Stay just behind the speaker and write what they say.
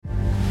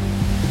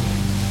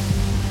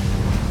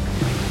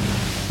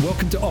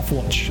Welcome to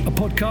Offwatch, a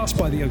podcast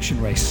by the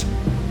Ocean Race.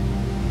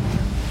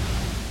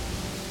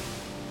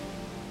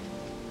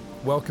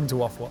 Welcome to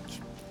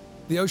Offwatch.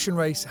 The Ocean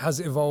Race has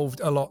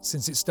evolved a lot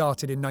since it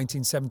started in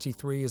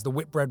 1973 as the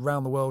Whitbread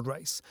Round the World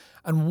race.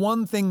 And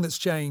one thing that's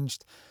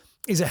changed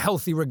is a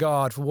healthy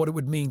regard for what it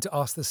would mean to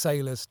ask the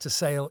sailors to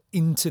sail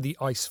into the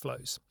ice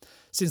floes.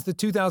 Since the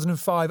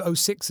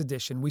 2005-06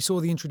 edition, we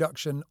saw the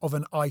introduction of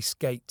an ice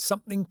gate,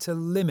 something to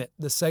limit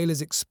the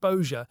sailors'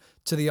 exposure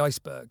to the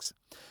icebergs.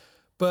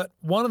 But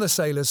one of the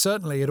sailors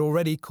certainly had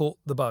already caught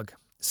the bug.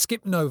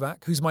 Skip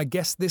Novak, who's my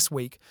guest this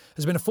week,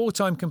 has been a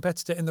four-time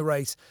competitor in the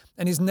race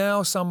and is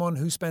now someone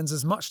who spends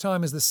as much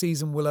time as the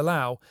season will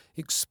allow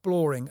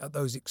exploring at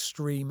those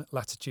extreme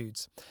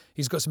latitudes.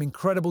 He's got some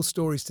incredible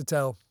stories to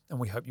tell, and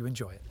we hope you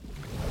enjoy it.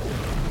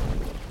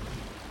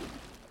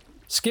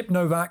 Skip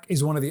Novak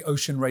is one of the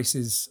Ocean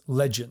Race's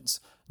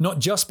legends, not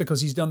just because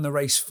he's done the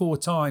race four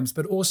times,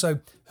 but also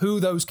who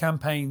those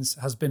campaigns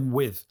has been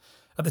with.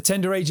 At the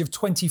tender age of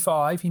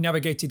 25, he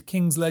navigated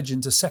King's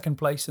Legend to second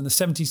place in the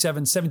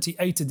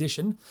 77-78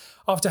 edition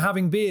after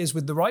having beers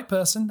with the right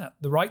person at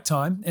the right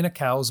time in a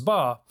Cow's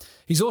bar.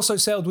 He's also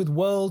sailed with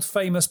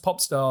world-famous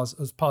pop stars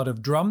as part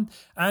of Drum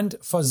and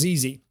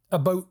Fazizi, a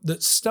boat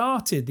that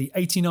started the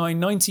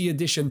 89-90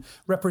 edition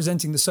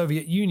representing the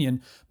Soviet Union,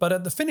 but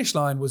at the finish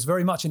line was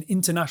very much an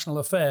international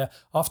affair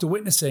after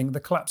witnessing the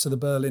collapse of the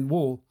Berlin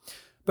Wall.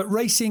 But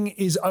racing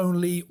is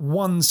only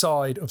one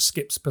side of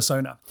Skip's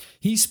persona.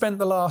 He spent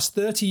the last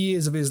 30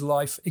 years of his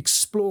life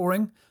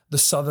exploring the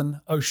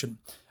Southern Ocean,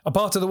 a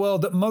part of the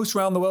world that most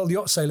round-the-world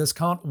yacht sailors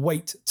can't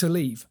wait to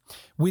leave.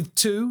 With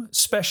two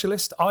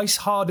specialist,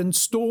 ice-hardened,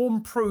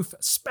 storm-proof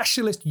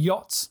specialist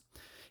yachts,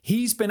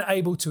 he's been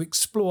able to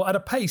explore at a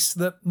pace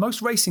that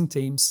most racing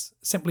teams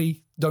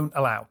simply don't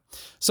allow.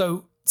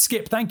 So,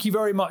 Skip, thank you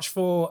very much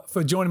for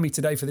joining me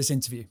today for this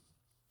interview.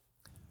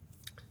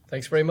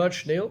 Thanks very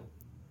much, Neil.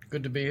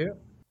 Good to be here.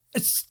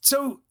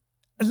 So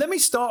let me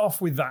start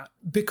off with that,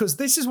 because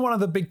this is one of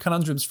the big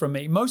conundrums for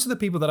me. Most of the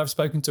people that I've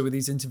spoken to with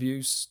these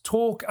interviews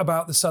talk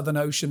about the Southern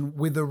Ocean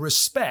with a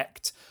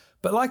respect,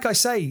 but like I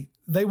say,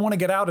 they want to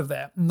get out of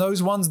there. And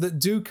those ones that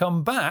do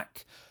come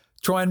back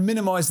try and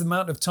minimize the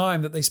amount of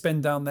time that they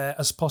spend down there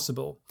as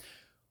possible.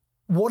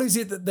 What is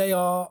it that they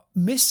are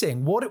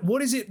missing?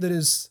 What is it that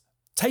has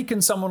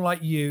taken someone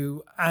like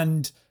you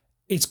and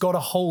it's got a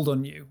hold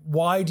on you?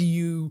 Why do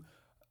you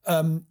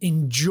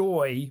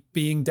enjoy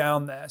being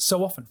down there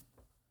so often?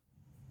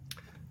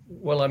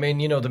 Well, I mean,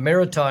 the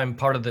maritime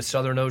part of the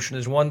Southern Ocean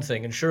is one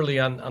thing. And surely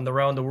on the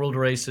round the world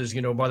races,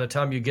 by the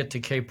time you get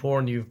to Cape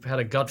Horn, you've had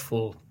a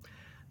gutful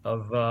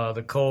of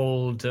the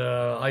cold,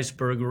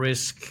 iceberg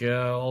risk,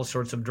 all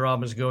sorts of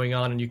dramas going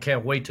on. And you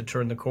can't wait to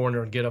turn the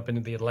corner and get up into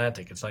the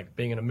Atlantic. It's like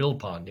being in a mill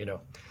pond,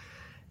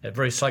 a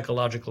very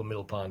psychological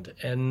mill pond.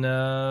 And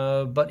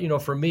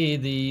but for me,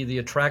 the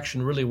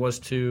attraction really was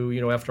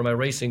to, after my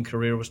racing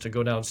career, was to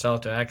go down south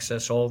to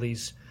access all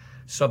these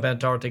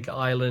subantarctic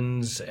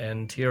islands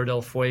and Tierra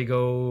del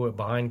Fuego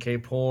behind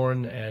Cape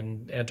Horn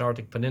and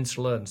Antarctic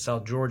Peninsula and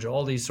South Georgia,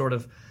 all these sort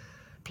of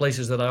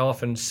places that I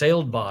often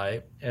sailed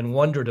by and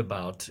wondered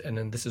about. And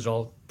then this is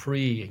all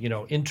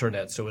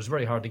pre-internet, so it was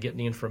very hard to get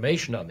any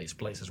information on these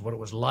places, what it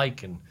was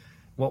like and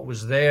what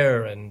was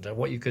there and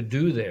what you could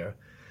do there.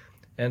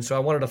 And so I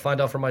wanted to find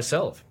out for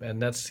myself.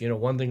 And that's,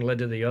 one thing led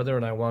to the other.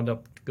 And I wound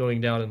up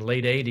going down in the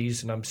late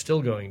 80s, and I'm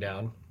still going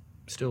down,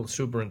 still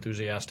super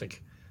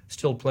enthusiastic,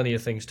 still plenty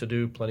of things to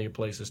do, plenty of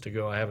places to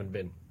go I haven't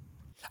been.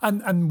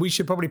 And we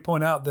should probably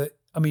point out that,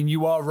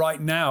 you are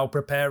right now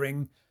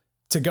preparing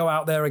to go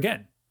out there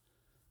again.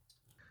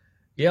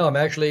 Yeah, I'm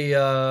actually,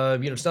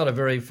 it's not a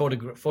very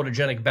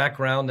photogenic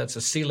background. That's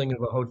a ceiling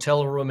of a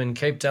hotel room in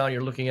Cape Town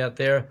you're looking at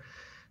there.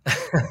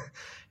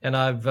 And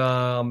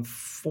I'm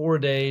 4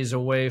 days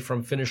away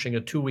from finishing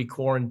a 2-week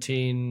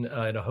quarantine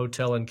in a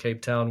hotel in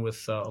Cape Town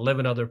with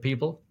 11 other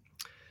people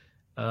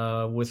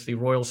with the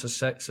Royal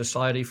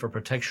Society for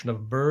Protection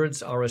of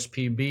Birds,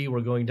 RSPB.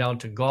 We're going down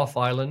to Gough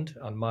Island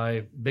on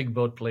my big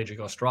boat, Pelagic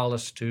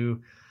Australis,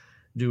 to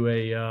do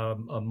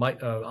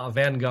a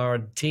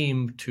vanguard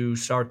team to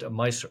start a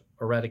mice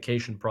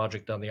eradication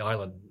project on the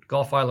island.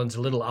 Gough Island's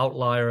a little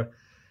outlier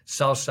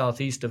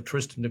southeast of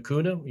Tristan da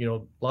Cunha.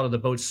 A lot of the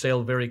boats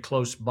sail very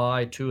close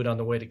by to it on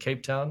the way to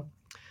Cape Town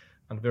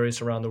on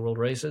various around the world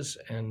races.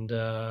 And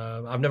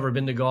I've never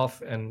been to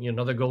Gough, and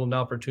another golden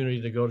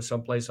opportunity to go to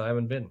some place I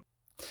haven't been.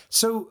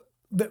 So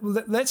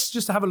let's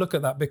just have a look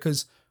at that,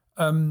 because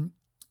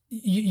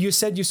you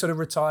said you sort of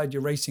retired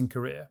your racing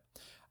career,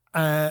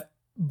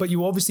 but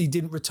you obviously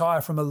didn't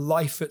retire from a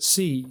life at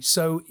sea.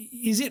 So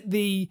is it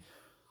the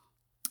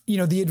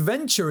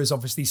adventure is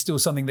obviously still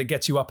something that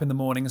gets you up in the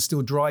morning and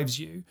still drives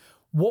you.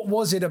 What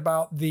was it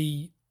about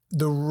the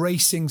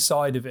racing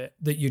side of it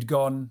that you'd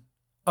gone,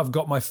 I've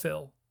got my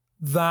fill?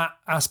 That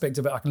aspect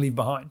of it I can leave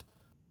behind.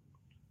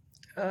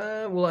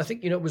 Well, I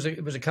think, it was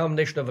a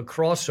combination of a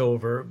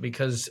crossover,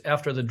 because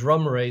after the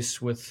drum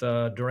race with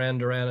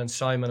Duran and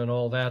Simon and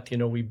all that,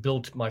 we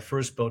built my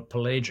first boat,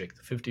 Pelagic,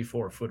 the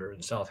 54-footer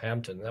in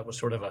Southampton. That was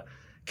sort of a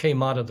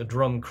came out of the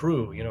drum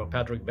crew. You know,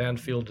 Patrick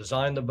Banfield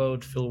designed the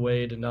boat, Phil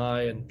Wade and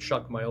I, and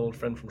Chuck, my old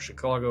friend from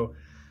Chicago,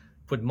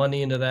 put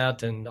money into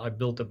that, and I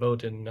built the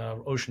boat in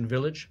Ocean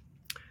Village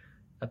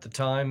at the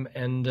time.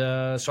 And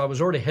so I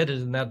was already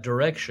headed in that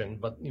direction.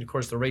 But, of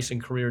course, the racing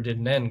career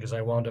didn't end because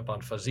I wound up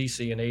on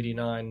Fazisi in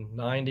 89,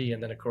 90.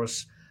 And then, of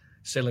course,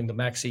 sailing the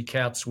Maxi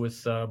Cats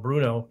with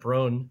Bruno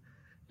Perone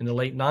in the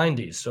late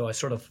 90s. So I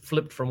sort of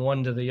flipped from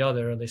one to the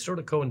other. And they sort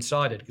of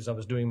coincided because I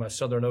was doing my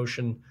Southern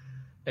Ocean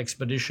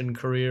expedition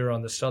career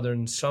on the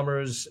southern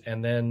summers.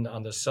 And then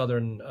on the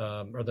southern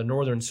or the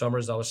northern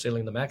summers, I was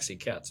sailing the Maxi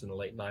Cats in the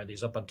late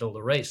 90s up until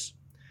the race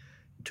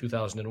in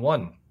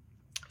 2001.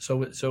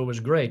 So it was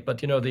great. But,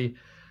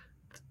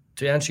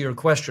 to answer your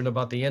question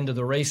about the end of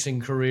the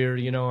racing career,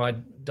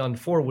 I'd done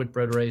 4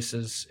 Whitbread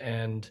races.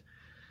 And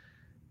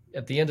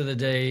at the end of the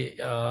day,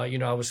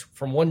 I was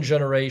from one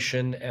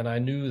generation, and I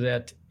knew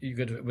that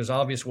it was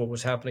obvious what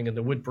was happening in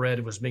the Whitbread.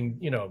 It was being,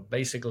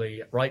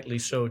 basically, rightly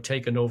so,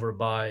 taken over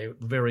by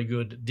very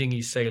good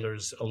dinghy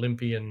sailers,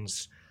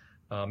 Olympians,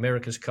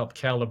 America's Cup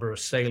caliber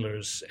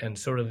sailors, and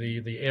sort of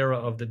the era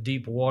of the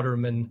deep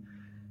watermen,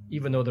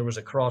 even though there was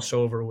a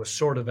crossover, was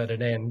sort of at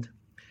an end.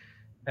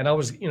 And I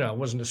was, I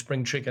wasn't a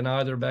spring chicken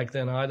either back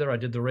then either. I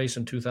did the race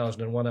in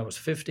 2001. I was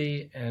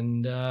 50.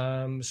 And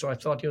so I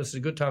thought, this is a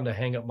good time to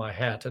hang up my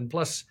hat. And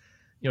plus,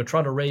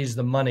 trying to raise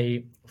the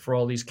money for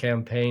all these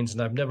campaigns.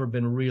 And I've never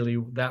been really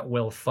that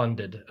well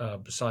funded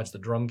besides the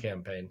drum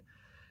campaign.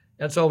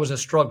 And it's always a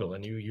struggle.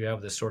 And you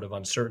have this sort of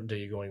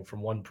uncertainty going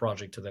from one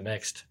project to the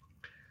next.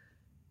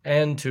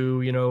 And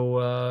to,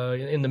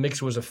 in the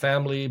mix was a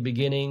family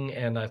beginning,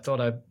 and I thought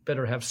I'd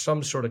better have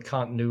some sort of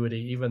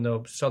continuity, even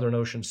though Southern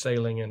Ocean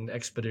sailing and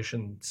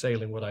expedition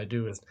sailing, what I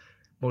do is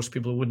most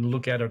people wouldn't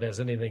look at it as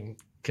anything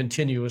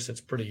continuous.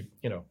 It's pretty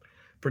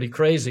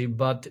crazy,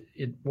 but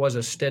it was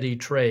a steady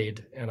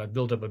trade, and I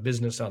built up a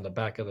business on the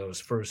back of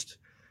those first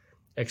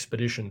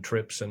expedition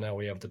trips, and now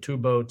we have the 2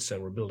 boats,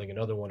 and we're building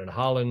another one in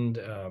Holland,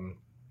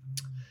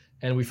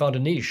 and we found a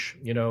niche,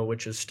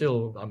 which is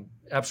still I'm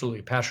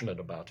absolutely passionate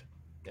about.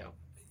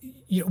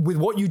 With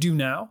what you do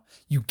now,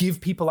 you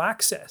give people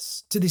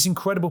access to this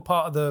incredible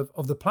part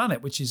of the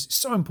planet, which is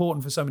so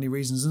important for so many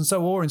reasons and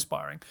so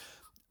awe-inspiring.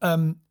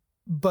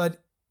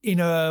 But in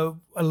a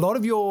lot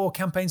of your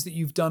campaigns that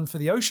you've done for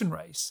the Ocean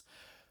Race,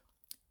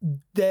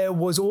 there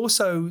was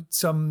also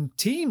some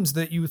teams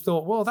that you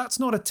thought, well, that's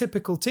not a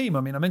typical team.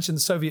 I mean, I mentioned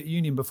the Soviet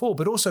Union before,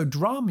 but also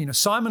drum,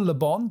 Simon Le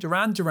Bon,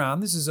 Duran Duran,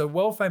 this is a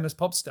world-famous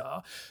pop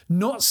star,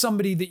 not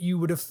somebody that you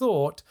would have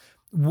thought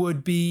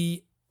would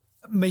be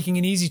making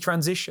an easy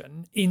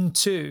transition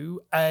into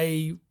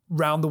a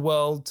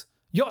round-the-world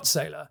yacht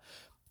sailor.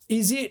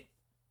 Can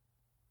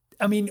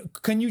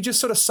you just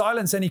sort of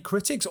silence any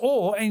critics?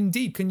 Or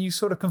indeed, can you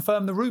sort of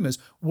confirm the rumors?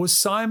 Was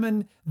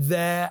Simon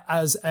there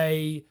as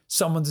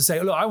someone to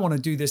say, look, I want to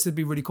do this, it'd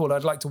be really cool,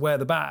 I'd like to wear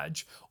the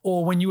badge?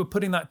 Or when you were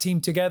putting that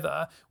team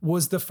together,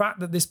 was the fact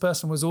that this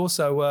person was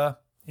also an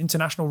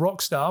international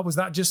rock star, was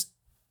that just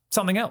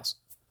something else?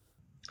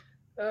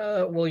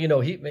 Well, he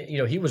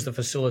was the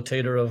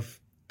facilitator of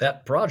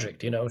that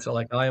project, so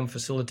like I am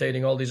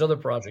facilitating all these other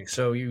projects.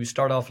 So you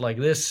start off like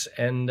this,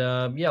 and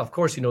of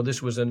course,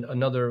 this was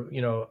another,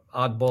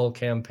 oddball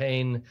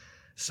campaign,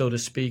 so to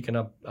speak. And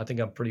I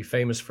think I'm pretty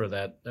famous for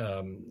that,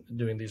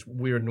 doing these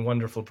weird and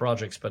wonderful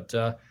projects. But,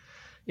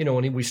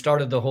 when we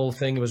started the whole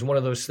thing, it was one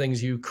of those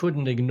things you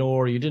couldn't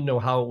ignore. You didn't know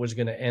how it was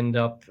going to end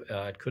up.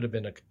 It could have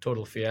been a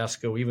total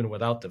fiasco, even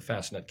without the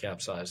Fastnet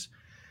capsize.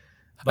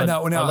 But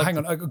now, hang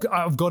on.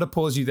 I've got to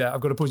pause you there.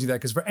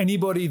 Because for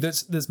anybody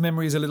that's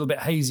memory is a little bit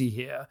hazy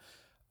here,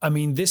 I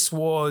mean, this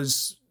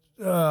was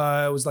it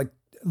was like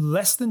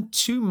less than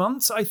 2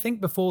 months, I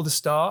think, before the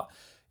start.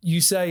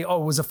 You say, it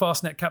was a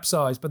Fastnet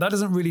capsize, but that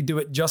doesn't really do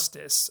it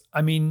justice.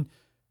 I mean,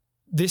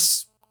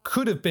 this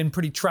could have been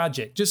pretty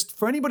tragic. Just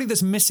for anybody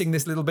that's missing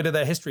this little bit of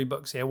their history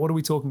books here, what are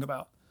we talking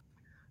about?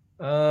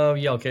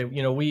 Okay.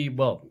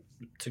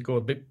 To go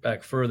a bit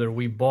back further,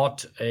 we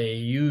bought a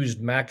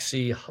used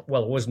Maxi.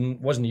 Well, it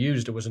wasn't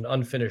used. It was an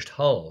unfinished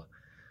hull,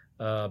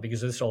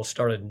 because this all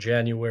started in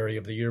January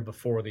of the year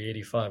before the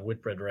 '85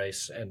 Whitbread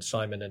race. And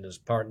Simon and his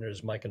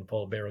partners, Mike and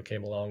Paul Barrow,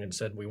 came along and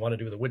said, we want to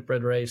do the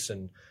Whitbread race.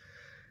 And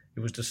it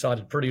was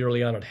decided pretty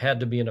early on it had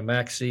to be in a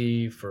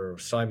Maxi for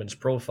Simon's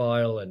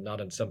profile and not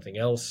in something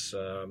else.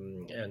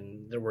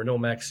 And there were no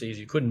Maxis.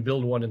 You couldn't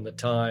build one in the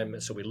time.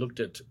 So we looked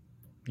at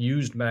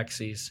used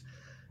Maxis.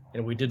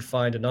 And we did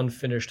find an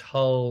unfinished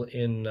hull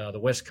in the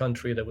West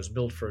Country that was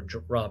built for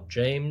Rob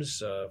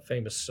James, a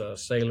famous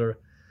sailor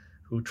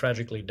who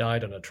tragically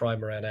died in a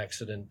trimaran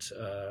accident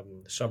the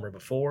summer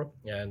before.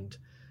 And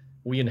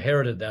we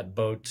inherited that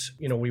boat.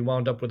 We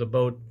wound up with a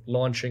boat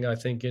launching, I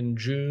think, in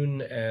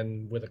June,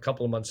 and with a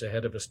couple of months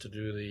ahead of us to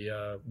do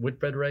the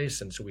Whitbread race.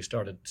 And so we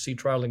started sea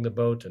trialing the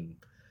boat and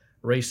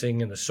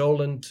racing in the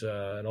Solent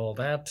and all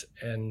that.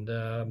 And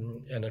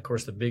of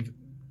course, the big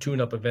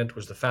tune-up event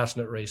was the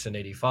Fastnet race in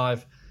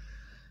 '85.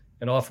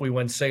 And off we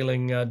went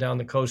sailing down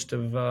the coast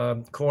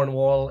of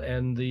Cornwall,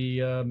 and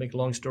make a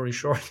long story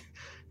short,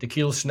 the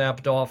keel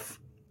snapped off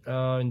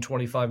in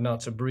 25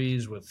 knots of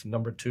breeze with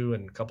number 2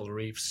 and a couple of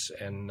reefs,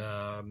 and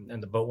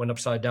the boat went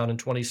upside down in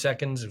 20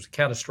 seconds. It was a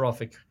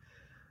catastrophic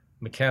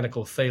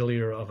mechanical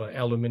failure of an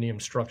aluminium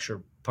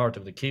structure part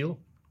of the keel.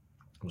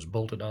 It was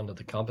bolted onto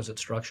the composite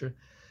structure.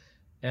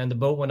 And the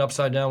boat went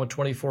upside down with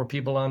 24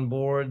 people on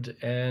board,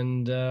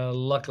 and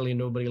luckily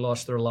nobody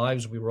lost their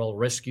lives. We were all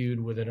rescued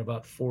within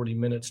about 40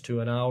 minutes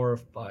to an hour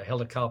by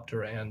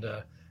helicopter, and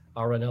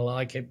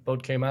RNLI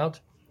boat came out.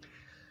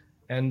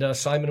 And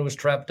Simon was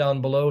trapped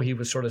down below. He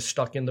was sort of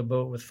stuck in the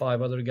boat with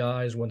 5 other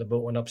guys. When the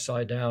boat went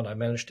upside down, I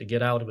managed to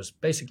get out. It was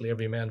basically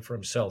every man for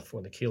himself.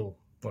 When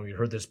we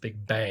heard this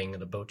big bang,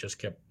 and the boat just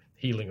kept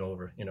heeling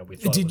over. We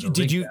thought it was a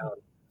rig down.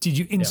 Did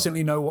you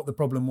instantly know what the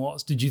problem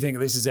was? Did you think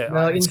this is it?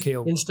 No, it's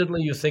keeled?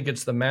 Instantly you think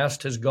it's the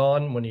mast has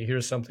gone when you hear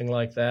something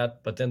like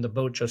that, but then the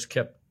boat just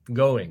kept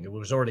going. It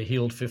was already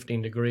heeled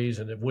 15 degrees,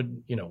 and it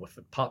would, if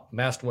the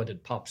mast went,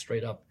 it'd pop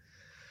straight up.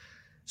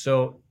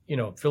 So,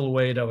 Phil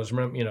Wade,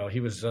 he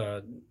was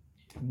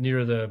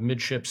near the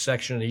midship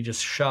section, and he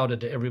just shouted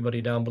to everybody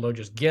down below,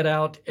 just get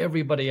out,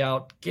 everybody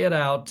out, get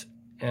out.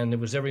 And it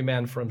was every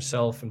man for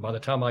himself. And by the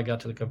time I got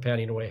to the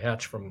companionway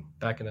hatch from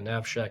back in the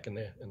nav shack in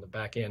the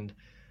back end,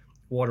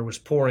 water was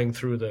pouring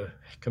through the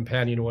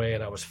companionway,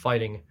 and I was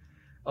fighting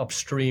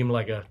upstream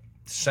like a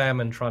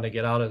salmon trying to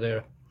get out of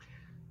there,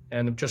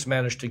 and just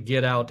managed to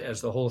get out as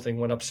the whole thing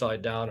went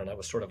upside down, and I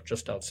was sort of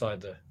just outside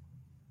the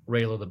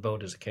rail of the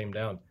boat as it came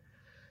down.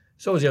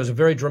 So it was a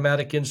very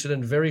dramatic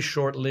incident, very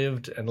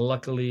short-lived, and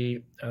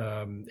luckily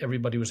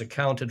everybody was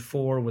accounted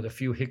for with a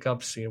few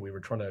hiccups. We were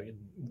trying to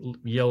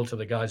yell to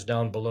the guys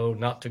down below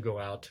not to go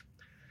out.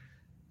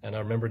 And I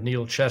remember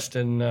Neil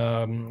Cheston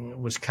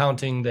was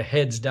counting the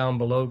heads down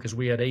below, because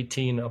we had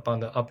 18 up on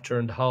the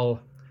upturned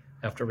hull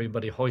after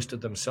everybody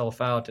hoisted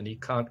themselves out, and he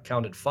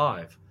counted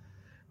 5.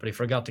 But he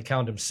forgot to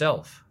count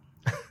himself.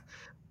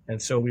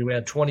 And so we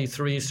had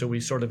 23, so we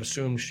sort of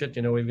assumed,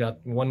 we've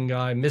got one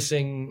guy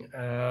missing,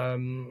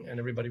 and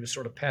everybody was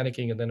sort of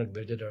panicking, and then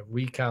they did a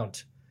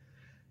recount,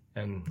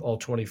 and all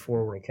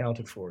 24 were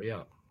accounted for,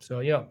 yeah. So,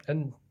 yeah,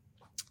 and,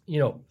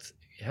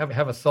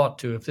 have a thought,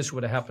 too. If this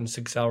would have happened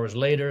 6 hours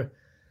later,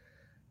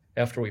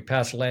 after we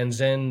passed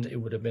Land's End, it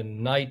would have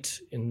been night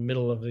in the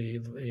middle of the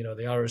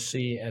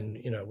RSC, and,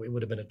 it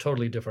would have been a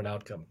totally different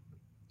outcome.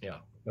 Yeah,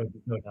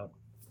 no doubt.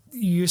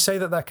 You say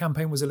that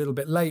campaign was a little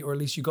bit late, or at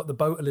least you got the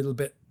boat a little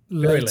bit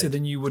later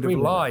than you would have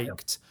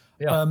liked.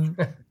 Yeah.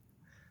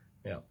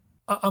 Yeah.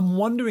 I'm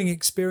wondering,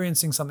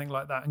 experiencing something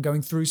like that and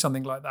going through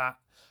something like that,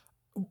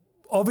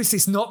 obviously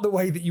it's not the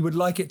way that you would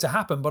like it to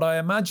happen, but I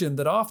imagine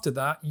that after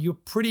that, you're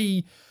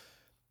pretty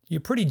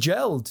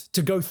gelled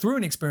to go through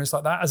an experience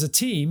like that as a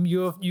team.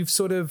 You've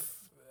sort of,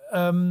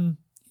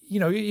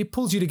 it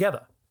pulls you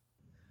together.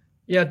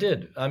 Yeah, it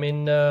did. I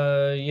mean,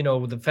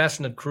 the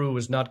Fastenet crew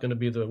was not going to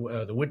be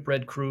the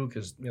Whitbread crew,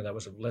 because that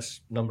was a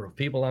less number of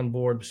people on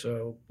board.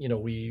 So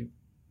we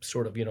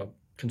sort of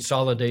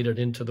consolidated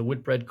into the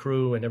Whitbread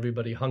crew, and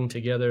everybody hung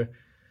together.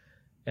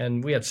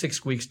 And we had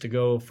 6 weeks to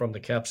go from the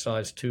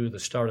capsize to the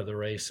start of the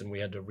race, and we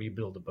had to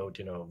rebuild the boat.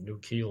 New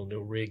keel,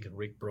 new rig.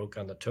 Rig broke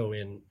on the tow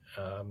in.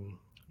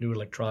 New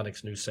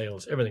electronics, new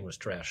sails. Everything was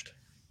trashed.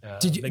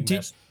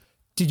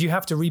 Did you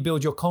have to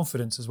rebuild your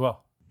confidence as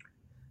well?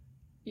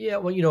 Yeah,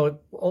 well,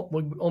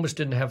 we almost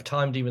didn't have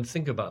time to even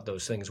think about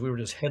those things. We were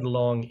just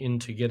headlong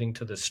into getting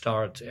to the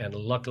start, and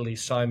luckily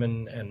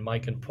Simon and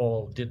Mike and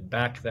Paul did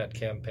back that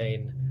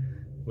campaign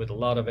with a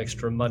lot of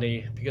extra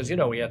money, because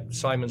we had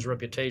Simon's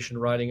reputation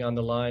riding on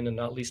the line, and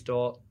not least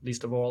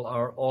of all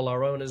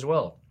our own as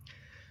well.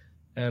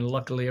 And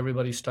luckily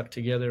everybody stuck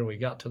together. We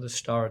got to the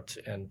start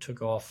and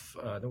took off.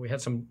 Then we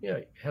had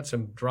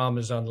some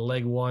dramas on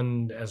leg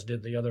one, as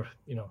did the other,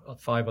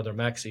 5 other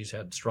maxis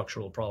had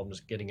structural problems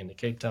getting into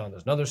Cape Town.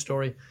 There's another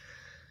story.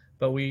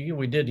 But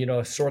we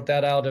did, sort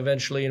that out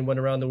eventually, and went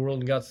around the world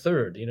and got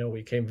third.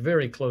 We came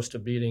very close to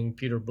beating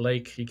Peter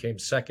Blake. He came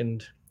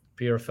second,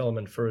 Pierre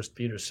Fellman first,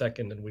 Peter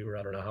second, and we were,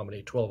 I don't know how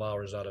many, 12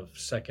 hours out of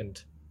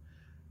second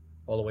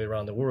all the way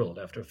around the world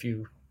after a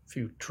few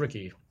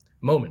tricky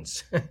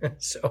moments.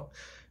 So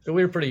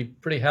we were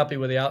pretty happy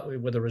with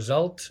the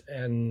result,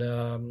 and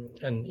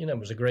it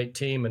was a great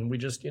team, and we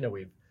just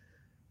we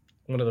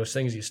one of those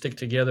things, you stick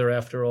together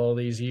after all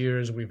these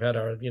years. We've had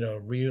our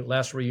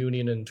last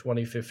reunion in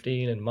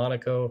 2015 in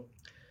Monaco,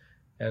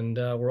 and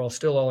we're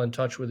still all in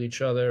touch with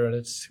each other, and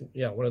it's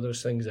one of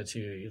those things that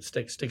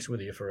sticks with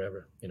you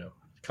forever,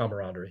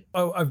 camaraderie.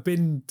 Oh, I've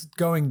been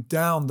going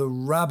down the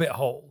rabbit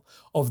hole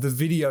of the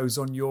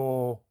videos on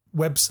your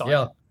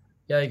website.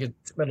 Yeah, you could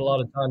spend a lot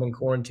of time in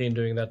quarantine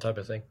doing that type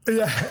of thing.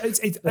 Yeah,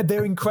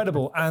 they're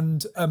incredible.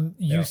 And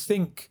you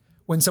think,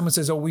 when someone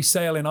says, "Oh, we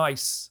sail in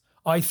ice,"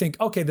 I think,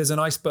 okay, there's an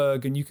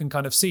iceberg and you can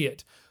kind of see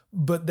it.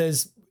 But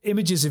there's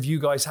images of you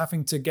guys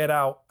having to get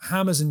out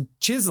hammers and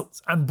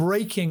chisels and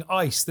breaking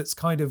ice that's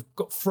kind of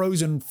got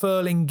frozen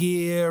furling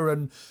gear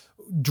and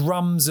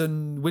drums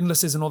and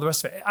windlasses and all the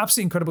rest of it.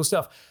 Absolutely incredible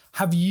stuff.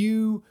 Have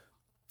you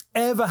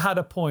ever had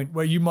a point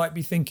where you might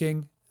be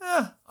thinking,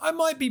 I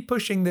might be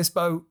pushing this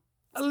boat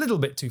a little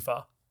bit too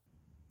far?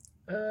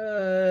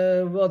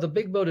 Well, the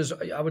big boat is,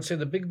 I would say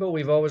the big boat,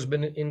 we've always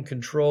been in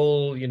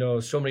control,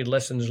 so many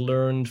lessons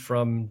learned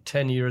from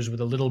 10 years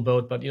with a little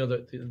boat. But,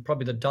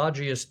 probably the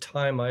dodgiest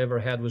time I ever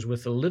had was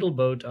with the little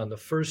boat on the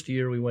first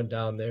year we went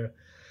down there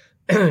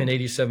in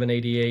 87,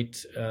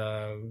 88.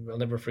 I'll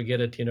never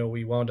forget it.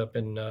 We wound up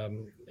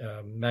in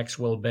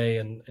Maxwell Bay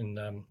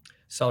in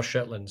South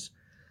Shetlands,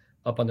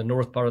 up on the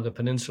north part of the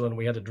peninsula, and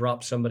we had to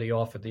drop somebody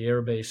off at the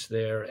airbase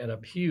there, and a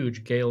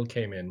huge gale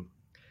came in.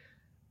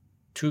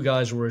 Two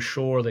guys were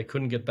ashore. They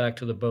couldn't get back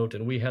to the boat,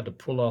 and we had to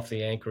pull off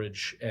the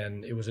anchorage.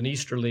 And it was an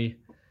easterly,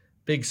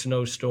 big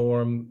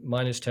snowstorm,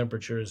 minus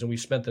temperatures, and we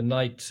spent the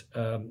night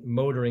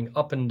motoring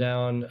up and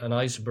down an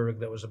iceberg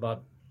that was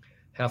about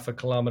half a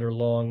kilometer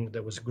long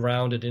that was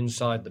grounded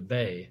inside the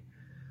bay.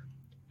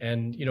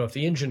 And, if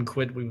the engine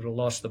quit, we would have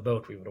lost the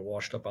boat. We would have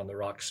washed up on the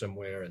rocks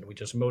somewhere. And we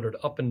just motored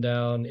up and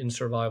down in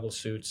survival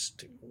suits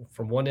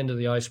from one end of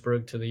the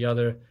iceberg to the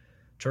other,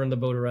 turned the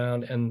boat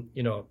around, and,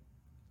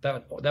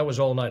 that was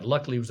all night.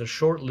 Luckily, it was a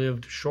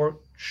short-lived,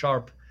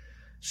 sharp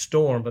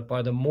storm, but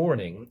by the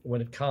morning, when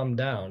it calmed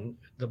down,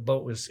 the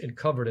boat was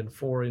covered in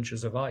 4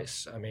 inches of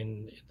ice. I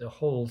mean, the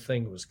whole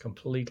thing was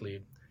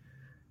completely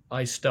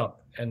iced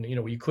up, and,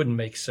 you couldn't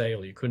make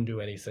sail, you couldn't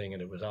do anything,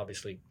 and it was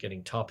obviously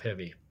getting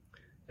top-heavy.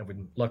 And we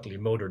luckily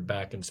motored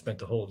back and spent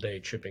the whole day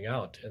chipping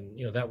out.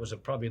 And, that was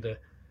probably the,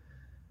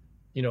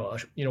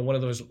 one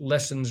of those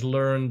lessons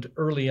learned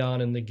early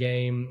on in the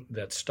game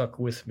that stuck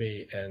with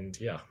me. And,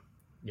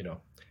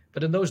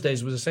 but in those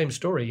days, it was the same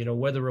story.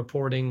 Weather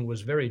reporting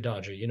was very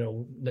dodgy.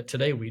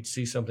 Today we'd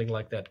see something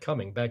like that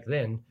coming. Back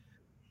then,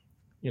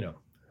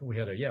 we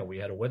had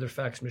a weather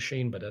fax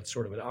machine, but that's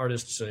sort of an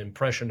artist's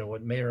impression of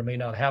what may or may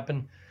not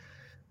happen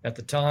at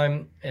the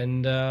time.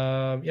 And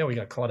we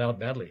got caught out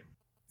badly.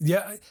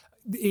 Yeah,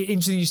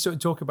 interesting. You sort of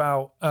talk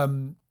about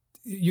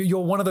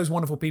you're one of those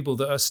wonderful people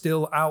that are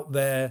still out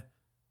there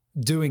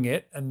doing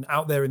it and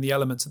out there in the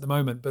elements at the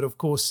moment. But of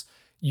course,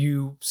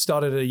 you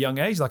started at a young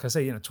age, like I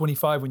say,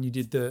 25 when you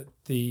did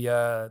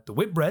the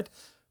Whitbread,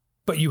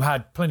 but you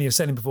had plenty of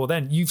sailing before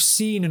then. You've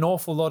seen an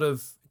awful lot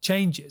of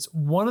changes.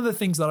 One of the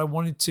things that I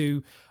wanted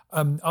to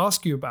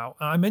ask you about,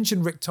 I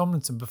mentioned Rick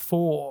Tomlinson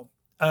before,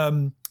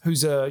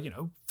 who's a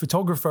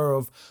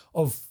photographer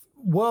of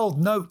world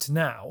note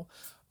now.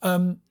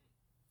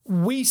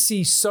 We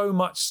see so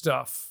much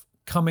stuff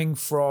coming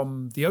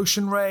from the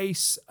ocean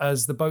race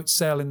as the boats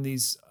sail in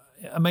these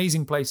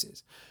amazing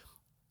places.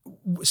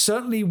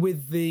 Certainly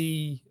with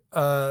the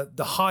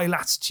high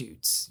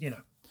latitudes,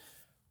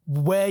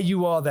 where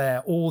you are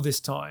there all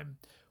this time,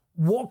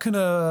 what can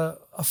a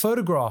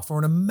photograph or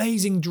an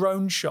amazing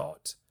drone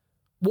shot,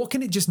 what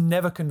can it just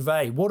never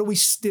convey? What are we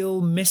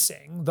still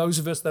missing, those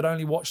of us that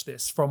only watch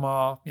this from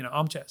our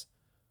armchairs?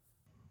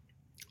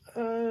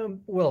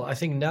 Well, I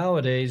think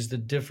nowadays the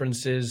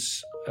difference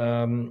is,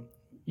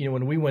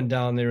 when we went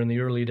down there in the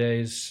early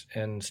days,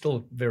 and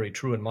still very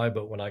true in my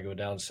boat when I go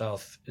down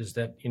south, is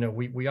that,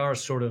 we are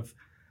sort of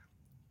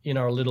in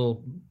our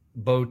little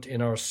boat,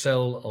 in our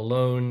cell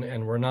alone,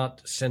 and we're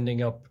not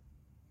sending up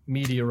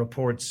media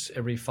reports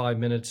every 5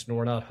 minutes, and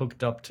we're not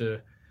hooked up to,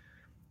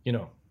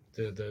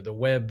 the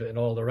web and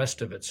all the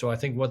rest of it. So I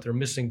think what they're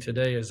missing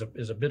today is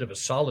a bit of a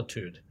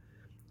solitude,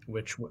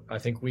 which I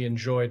think we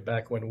enjoyed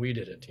back when we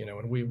did it,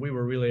 and we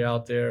were really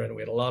out there, and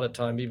we had a lot of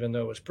time, even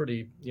though it was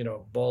pretty,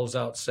 balls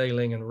out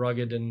sailing and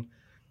rugged, and,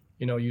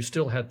 you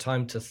still had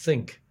time to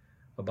think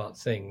about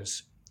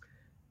things,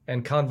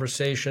 and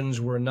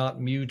conversations were not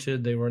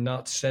muted. They were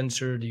not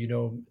censored.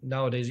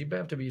 Nowadays you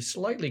have to be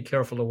slightly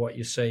careful of what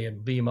you say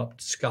and beam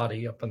up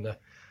Scotty up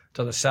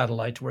to the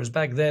satellite. Whereas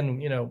back then,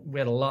 we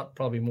had a lot,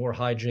 probably more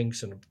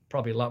hijinks and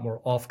probably a lot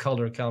more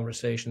off-color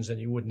conversations than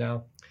you would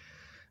now.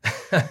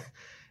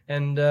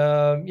 And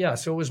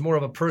so it was more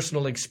of a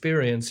personal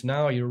experience.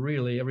 Now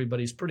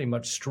everybody's pretty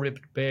much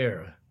stripped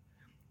bare.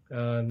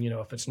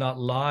 If it's not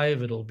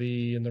live, it'll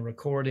be in the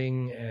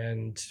recording.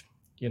 And,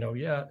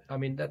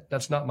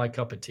 that's not my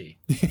cup of tea.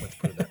 Let's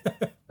put it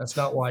that way. That's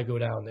not why I go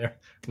down there,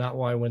 not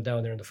why I went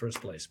down there in the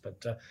first place.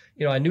 But,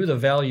 I knew the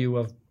value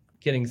of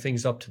getting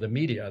things up to the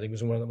media. I think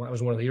I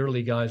was one of the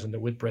early guys in the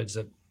Whitbreads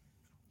that,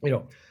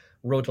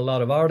 wrote a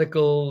lot of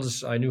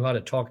articles. I knew how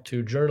to talk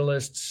to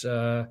journalists,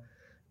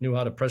 knew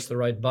how to press the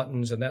right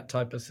buttons and that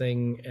type of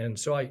thing. And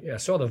so I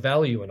saw the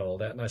value in all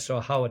that, and I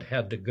saw how it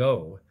had to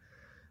go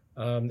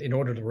in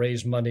order to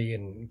raise money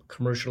and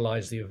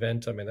commercialize the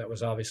event. I mean, that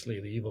was obviously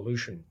the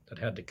evolution that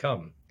had to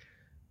come.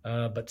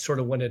 But sort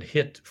of when it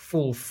hit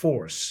full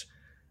force,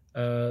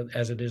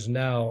 as it is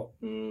now,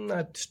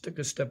 I just took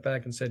a step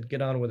back and said,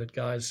 get on with it,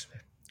 guys.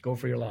 Go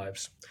for your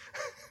lives. I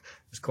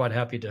was quite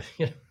happy to,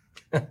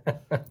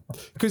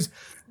 Because,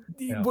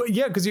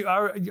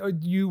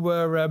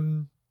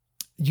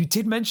 you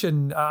did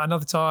mention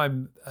another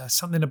time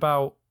something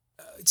about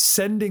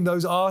sending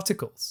those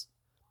articles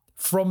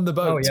from the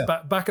boat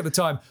back at the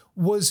time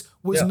was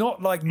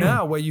not like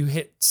now where you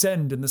hit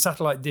send and the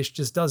satellite dish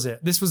just does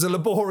it. This was a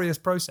laborious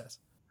process.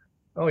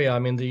 Oh yeah, I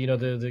mean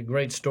the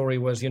great story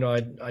was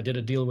I did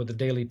a deal with the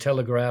Daily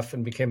Telegraph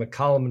and became a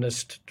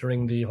columnist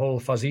during the whole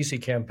Fazisi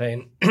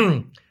campaign,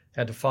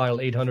 had to file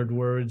 800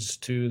 words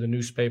to the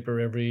newspaper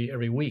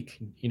every week,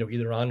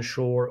 either on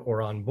shore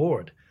or on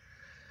board.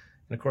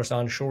 And of course,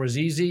 on shore is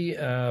easy,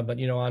 but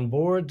on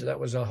board, that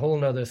was a whole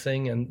nother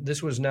thing. And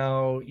this was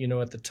now,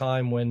 at the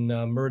time when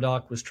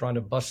Murdoch was trying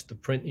to bust the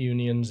print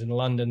unions in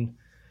London.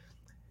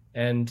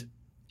 And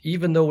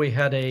even though we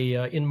had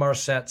a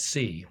Inmarsat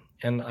C,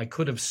 and I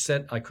could have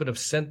sent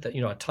that,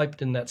 I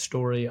typed in that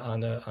story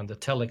on the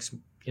Telex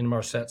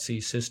Inmarsat C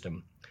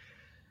system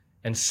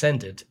and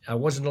sent it. I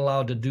wasn't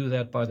allowed to do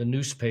that by the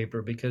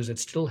newspaper because it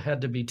still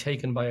had to be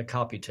taken by a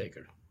copy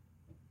taker.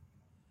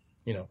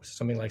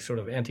 Something like sort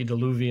of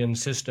antediluvian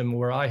system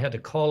where I had to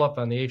call up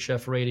on the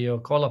HF radio,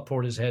 call up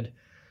Portishead,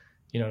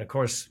 and of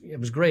course it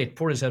was great,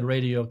 Portishead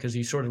radio, because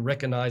he sort of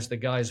recognized the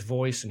guy's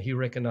voice and he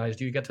recognized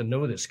you get to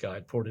know this guy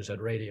at Portishead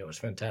radio. It's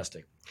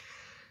fantastic.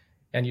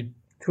 And you'd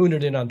tune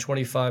it in on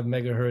 25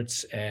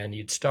 megahertz and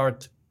you'd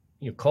start,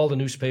 call the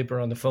newspaper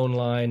on the phone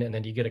line and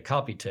then you get a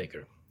copy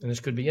taker. And this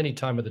could be any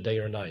time of the day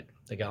or night.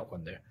 They got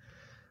one there.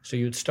 So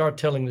you'd start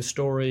telling the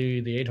story,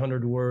 the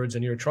 800 words,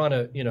 and you're trying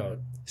to,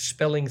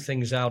 spelling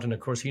things out. And of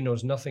course, he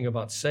knows nothing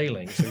about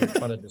sailing. So you're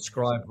trying to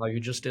describe how you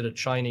just did a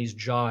Chinese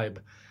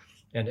jibe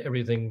and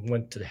everything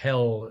went to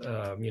hell,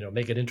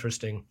 make it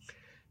interesting.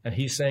 And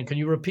he's saying, can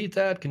you repeat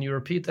that? Can you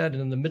repeat that?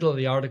 And in the middle of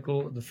the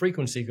article, the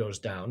frequency goes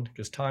down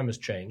because time has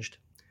changed.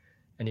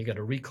 And you got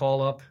to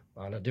recall up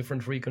on a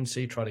different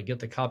frequency, try to get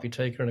the copy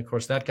taker. And of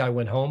course, that guy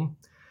went home,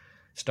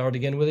 started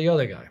again with the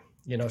other guy.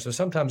 So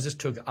sometimes this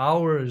took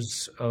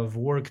hours of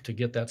work to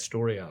get that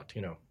story out,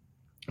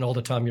 and all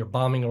the time you're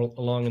bombing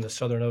along in the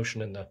Southern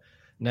Ocean in the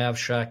nav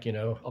shack,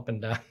 up and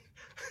down.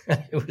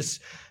 It was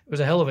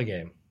a hell of a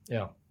game.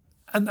 Yeah.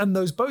 And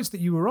those boats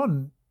that you were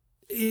on,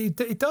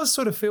 it does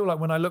sort of feel like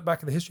when I look back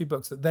at the history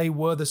books that they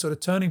were the sort of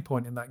turning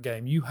point in that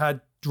game. You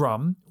had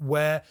Drum,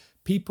 where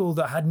people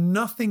that had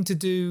nothing to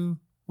do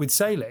with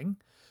sailing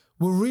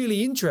were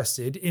really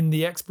interested in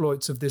the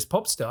exploits of this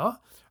pop star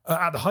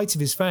at the height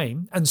of his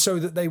fame, and so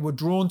that they were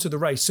drawn to the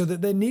race, so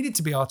that there needed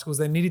to be articles,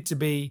 there needed to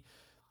be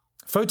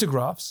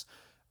photographs,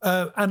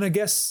 and I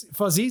guess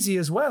Fazizi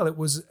as well. It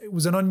was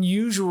an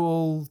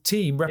unusual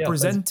team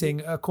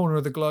representing a corner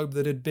of the globe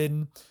that had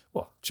been,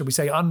 well, shall we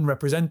say,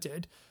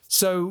 unrepresented.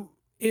 So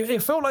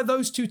it felt like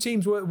those two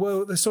teams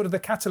were the sort of the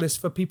catalyst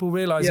for people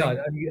realizing.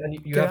 Yeah,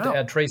 and you have to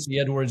add Tracy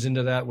Edwards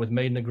into that with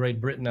Maiden of Great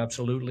Britain.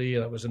 Absolutely,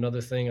 that was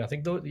another thing. I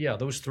think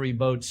those three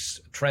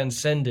boats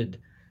transcended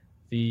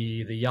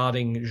the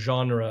yachting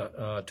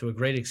genre to a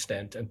great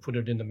extent and put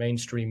it in the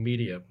mainstream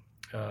media.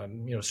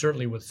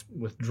 Certainly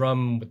with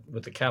Drum,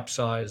 with the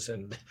capsize,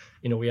 and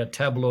we had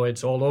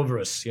tabloids all over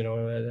us.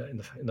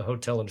 In the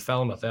hotel in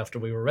Falmouth after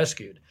we were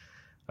rescued.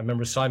 I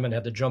remember Simon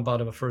had to jump out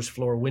of a first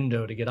floor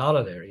window to get out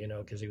of there,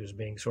 because he was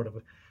being sort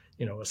of,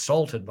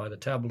 assaulted by the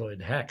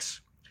tabloid hacks.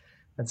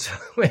 And so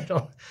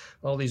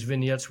all these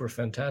vignettes were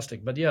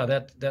fantastic. But yeah,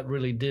 that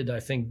really did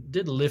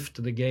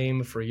lift the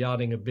game for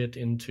yachting a bit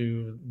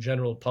into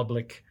general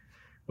public,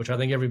 which I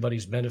think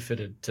everybody's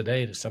benefited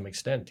today to some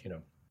extent,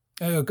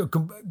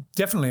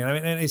 Definitely. I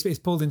mean, and it's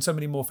pulled in so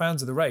many more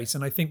fans of the race.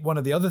 And I think one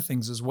of the other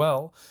things as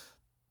well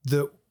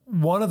that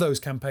one of those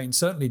campaigns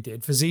certainly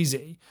did for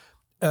Zizi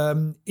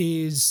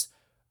is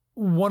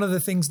one of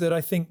the things that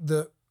I think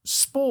that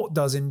sport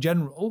does in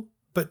general,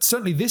 but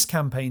certainly this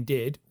campaign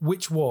did,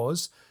 which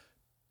was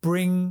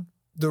bring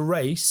the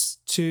race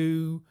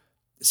to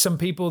some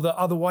people that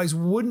otherwise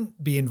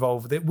wouldn't be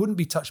involved with it, wouldn't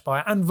be touched by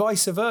it, and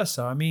vice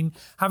versa. I mean,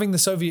 having the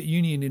Soviet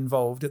Union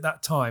involved at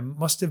that time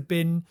must have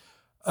been,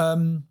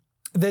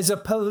 there's a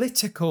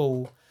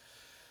political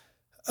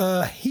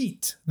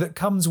heat that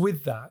comes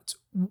with that.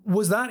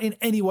 Was that in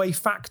any way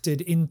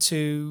factored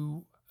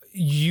into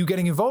you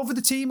getting involved with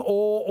the team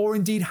or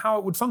indeed how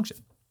it would function?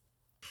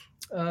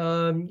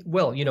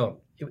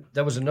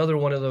 That was another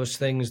one of those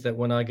things that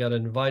when I got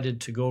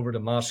invited to go over to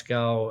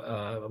Moscow,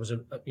 I was,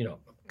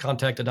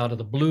 contacted out of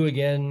the blue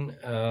again.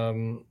 I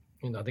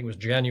think it was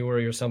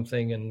January or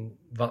something, and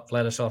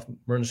Vladislav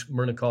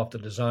Murnikov, the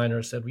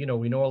designer, said, we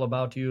know all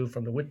about you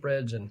from the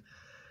Whitbreads, and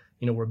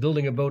we're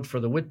building a boat for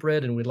the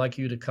Whitbread, and we'd like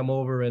you to come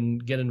over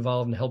and get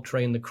involved and help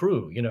train the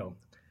crew.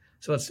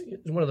 So it's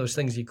one of those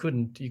things you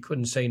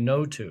couldn't say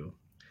no to.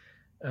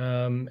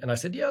 And I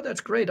said, yeah,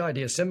 that's a great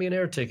idea. Send me an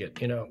air ticket,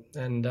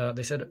 And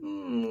they said, we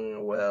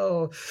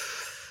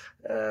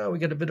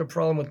got a bit of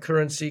problem with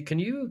currency. Can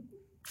you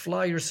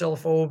fly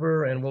yourself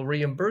over and we'll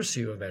reimburse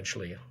you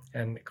eventually?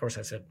 And of course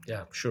I said,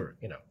 yeah, sure.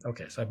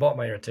 Okay. So I bought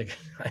my air ticket.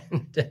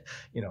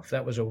 If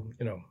that was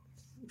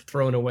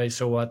thrown away,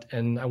 so what?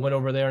 And I went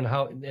over there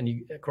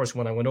of course,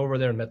 when I went over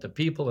there and met the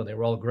people and they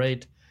were all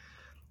great,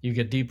 you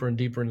get deeper and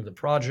deeper into the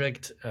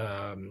project,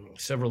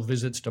 several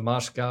visits to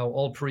Moscow,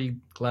 all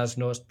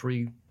pre-Glasnost,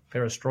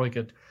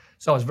 pre-Perestroika.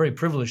 So I was very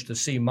privileged to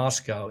see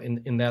Moscow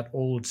in that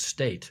old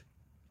state,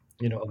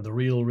 of the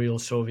real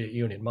Soviet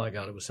Union. My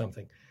God, it was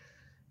something.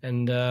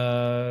 And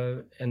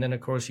then, of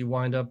course, you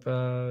wind up,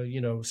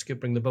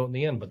 skipping the boat in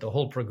the end. But the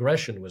whole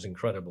progression was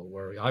incredible,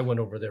 where I went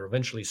over there,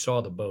 eventually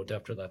saw the boat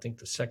after, I think,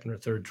 the second or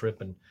third trip,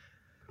 and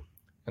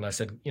And I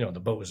said, the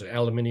boat was an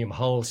aluminium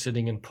hull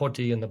sitting in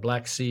Poti in the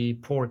Black Sea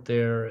port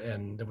there,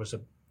 and there was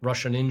a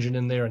Russian engine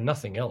in there and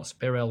nothing else,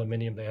 bare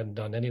aluminium. They hadn't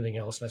done anything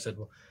else. And I said,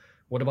 well,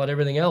 what about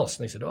everything else?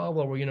 And they said, oh,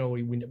 well,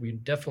 we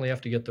definitely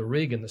have to get the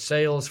rig and the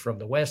sails from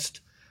the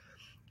West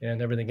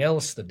and everything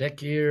else, the deck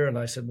gear. And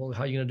I said, well,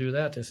 how are you going to do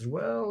that? They said,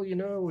 well,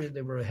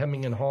 they were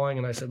hemming and hawing.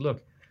 And I said,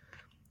 look,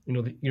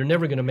 you're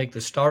never going to make the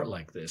start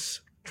like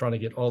this, trying to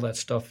get all that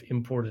stuff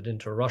imported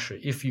into Russia,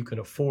 if you can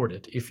afford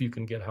it, if you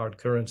can get hard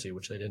currency,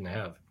 which they didn't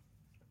have.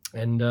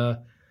 And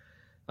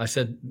I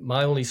said,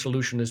 my only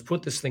solution is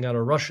put this thing on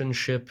a Russian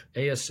ship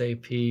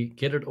ASAP,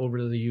 get it over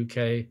to the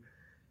UK,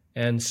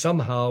 and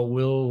somehow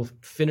we'll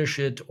finish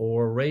it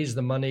or raise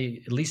the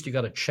money. At least you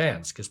got a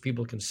chance because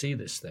people can see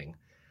this thing.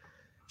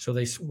 So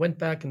they went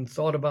back and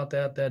thought about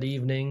that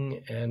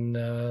evening,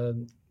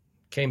 and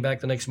came back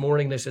the next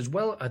morning. They said,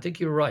 well, I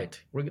think you're right.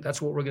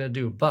 That's what we're going to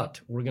do,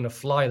 but we're going to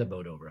fly the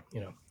boat over,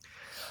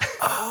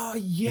 Oh,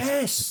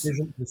 yes.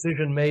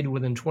 Decision made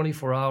within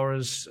 24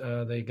 hours.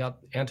 They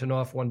got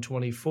Antonov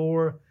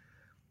 124,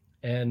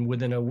 and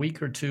within a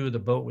week or two, the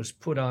boat was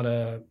put on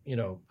a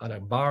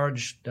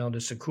barge down to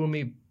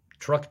Sukhumi,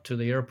 trucked to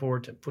the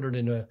airport, put it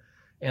in a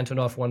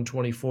Antonov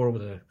 124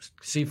 with a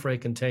sea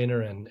freight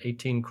container and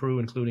 18 crew,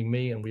 including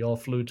me, and we all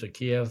flew to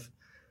Kiev,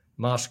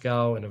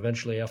 Moscow, and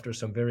eventually, after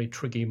some very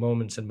tricky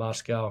moments in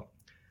Moscow,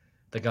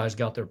 the guys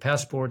got their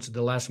passports at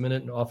the last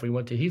minute, and off we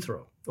went to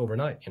Heathrow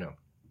overnight, So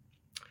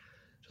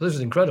this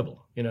is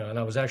incredible, and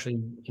I was actually,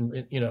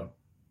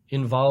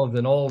 involved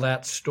in all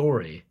that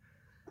story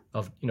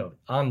of,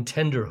 on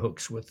tender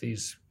hooks with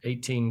these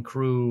 18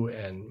 crew,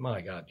 and my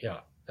God,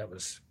 yeah, that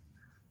was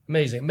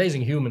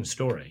amazing human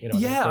story.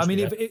 Yeah, I mean,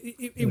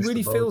 it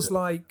really feels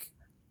like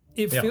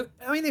it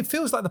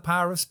feels like the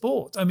power of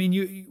sport. I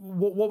mean,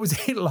 what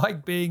was it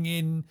like being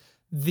in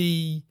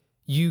the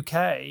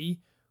UK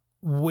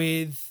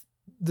with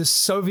the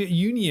Soviet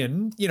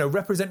Union,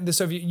 representing the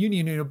Soviet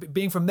Union,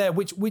 being from there,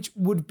 which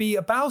would be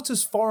about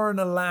as foreign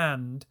a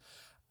land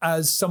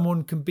as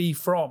someone can be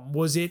from?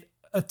 Was it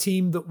a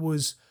team that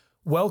was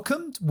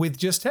welcomed with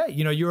just, hey,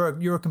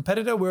 you're a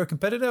competitor, we're a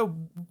competitor,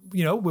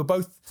 we're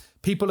both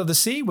people of the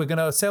sea, we're going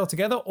to sail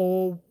together?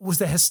 Or was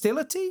there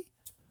hostility?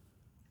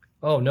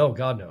 Oh, no,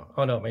 God, no.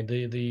 Oh, no. I mean,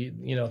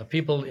 the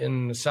people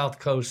in the South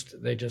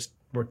Coast, they just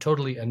were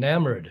totally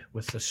enamored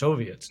with the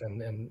Soviets.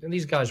 And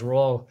these guys were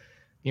all,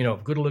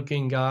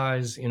 good-looking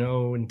guys,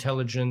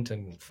 intelligent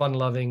and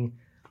fun-loving.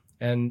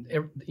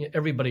 And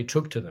everybody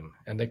took to them,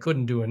 and they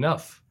couldn't do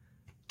enough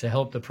to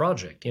help the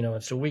project,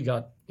 And so we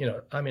got,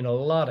 a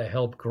lot of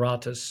help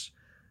gratis.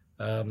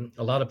 A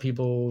lot of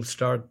people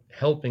start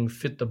helping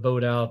fit the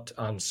boat out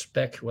on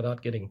spec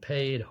without getting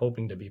paid,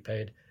 hoping to be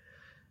paid.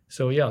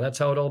 So, yeah, that's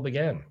how it all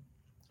began.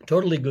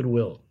 Totally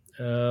goodwill.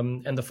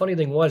 And the funny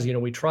thing was,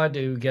 we tried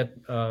to get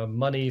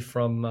money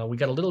from, we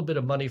got a little bit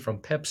of money from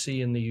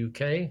Pepsi in the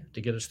UK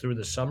to get us through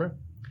the summer.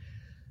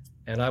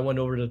 And I went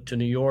over to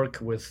New York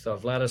with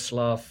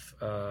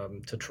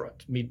Vladislav to try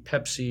to meet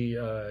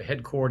Pepsi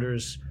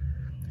headquarters,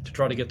 to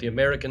try to get the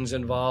Americans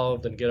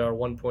involved and get our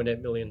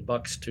 $1.8 million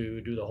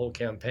to do the whole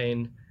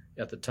campaign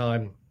at the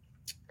time.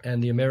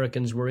 And the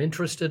Americans were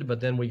interested, but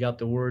then we got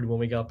the word when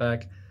we got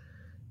back,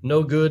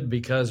 no good,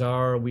 because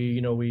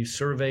we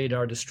surveyed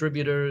our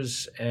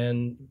distributors,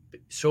 and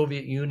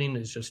Soviet Union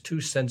is just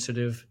too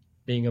sensitive,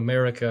 being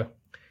America.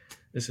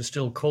 This is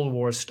still Cold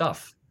War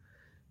stuff.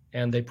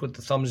 And they put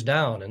the thumbs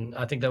down. And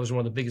I think that was one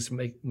of the biggest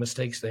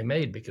mistakes they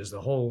made, because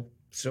the whole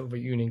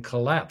Soviet Union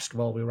collapsed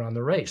while we were on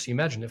the race. You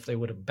imagine if they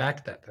would have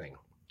backed that thing,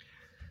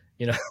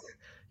 it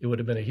would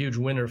have been a huge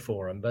winner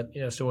for them. But,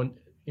 so when,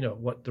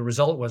 what the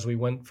result was, we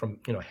went from,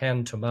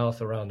 hand to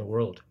mouth around the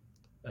world.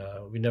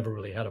 We never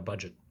really had a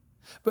budget.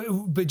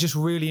 But just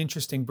really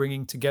interesting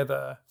bringing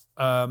together.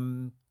 I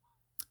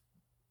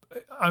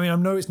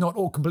know it's not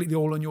completely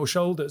all on your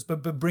shoulders,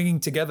 but bringing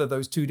together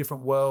those two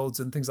different worlds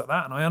and things like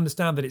that. And I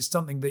understand that it's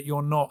something that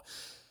you're not,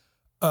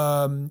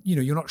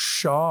 you're not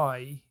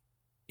shy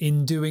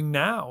in doing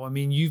now. I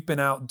mean, you've been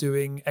out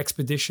doing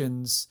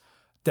expeditions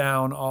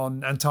down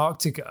on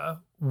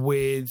Antarctica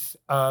with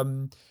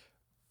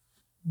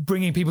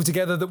bringing people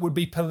together that would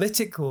be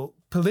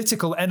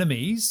political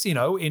enemies,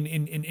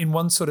 in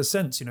one sort of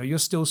sense. You're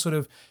still sort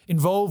of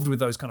involved with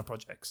those kind of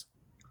projects.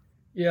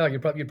 Yeah, you're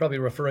probably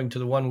referring to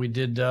the one we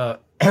did,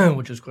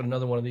 which is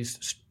another one of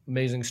these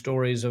amazing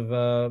stories of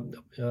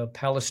a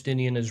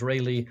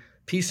Palestinian-Israeli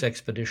peace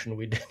expedition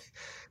we did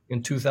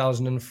in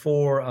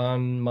 2004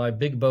 on my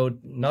big boat,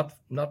 not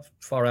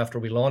far after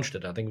we launched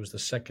it. I think it was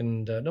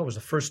it was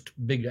the first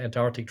big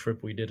Antarctic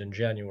trip we did in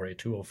January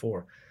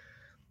 2004.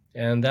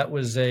 And that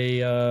was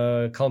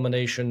a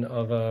culmination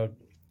of a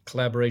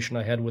collaboration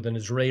I had with an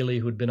Israeli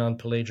who'd been on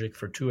Pelagic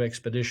for 2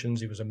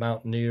 expeditions. He was a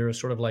mountaineer,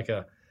 sort of like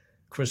a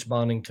Chris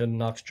Bonington,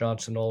 Knox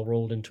Johnson, all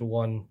rolled into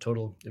one,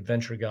 total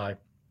adventure guy.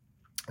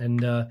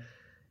 And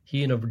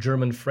he and a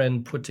German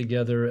friend put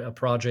together a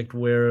project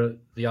where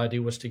the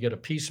idea was to get a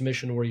peace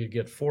mission where you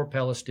get 4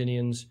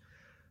 Palestinians,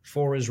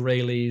 4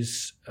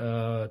 Israelis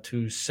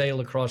to sail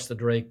across the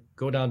Drake,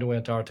 go down to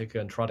Antarctica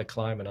and try to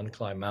climb an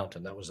unclimbed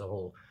mountain. That was the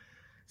whole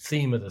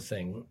theme of the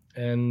thing.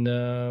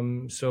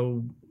 And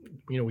so,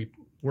 we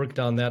worked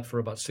on that for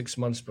about 6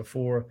 months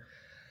before.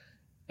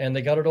 And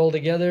they got it all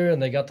together,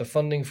 and they got the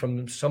funding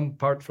from some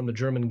part from the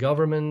German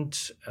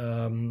government,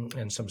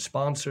 and some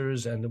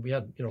sponsors. And we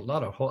had, a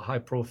lot of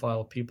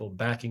high-profile people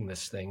backing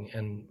this thing.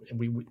 And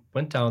we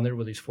went down there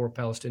with these 4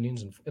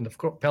 Palestinians. And the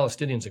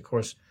Palestinians, of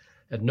course,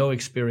 had no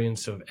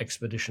experience of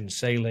expedition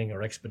sailing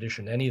or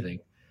expedition anything.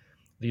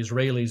 The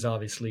Israelis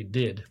obviously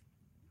did.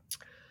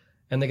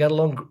 And they got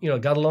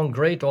along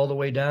great all the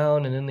way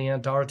down and in the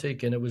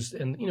Antarctic. And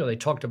they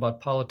talked about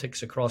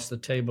politics across the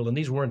table. And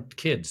these weren't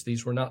kids.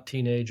 These were not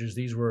teenagers.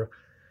 These were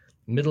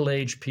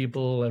middle-aged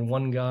people. And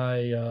one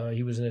guy,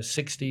 he was in his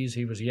 60s.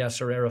 He was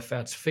Yasser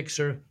Arafat's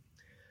fixer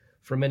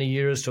for many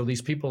years. So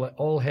these people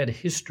all had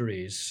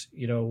histories.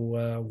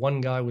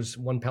 One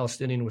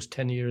Palestinian was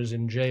 10 years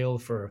in jail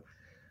for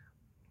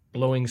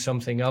blowing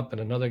something up,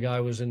 and another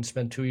guy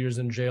spent 2 years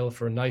in jail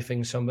for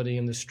knifing somebody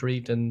in the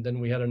street. And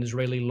then we had an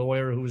Israeli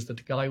lawyer who was the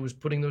guy who was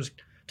putting those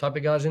type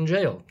of guys in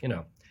jail,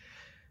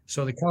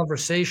 So the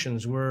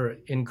conversations were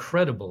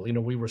incredible.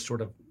 We were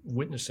sort of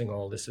witnessing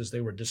all this as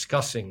they were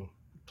discussing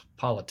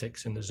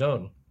politics in the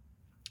zone.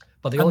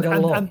 But they all got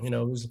along,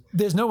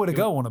 There's nowhere to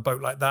go on a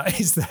boat like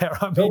that, is there?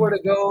 Nowhere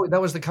to go. That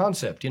was the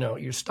concept,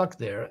 you're stuck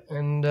there.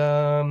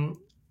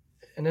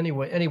 And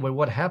anyway,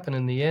 what happened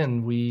in the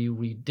end,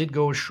 we did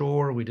go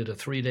ashore. We did a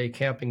 3-day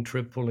camping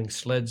trip, pulling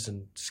sleds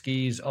and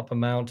skis up a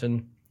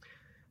mountain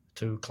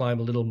to climb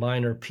a little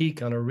minor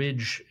peak on a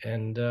ridge.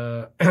 And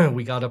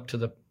we got up to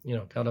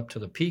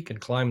the peak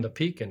and climbed the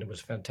peak, and it was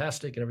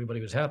fantastic, and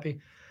everybody was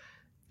happy.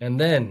 And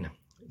then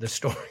the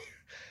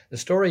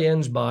story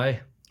ends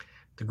by,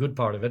 the good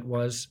part of it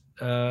was,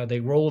 they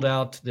rolled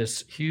out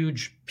this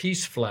huge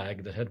peace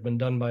flag that had been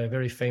done by a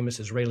very famous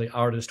Israeli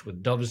artist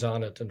with doves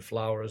on it and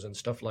flowers and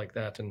stuff like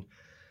that. And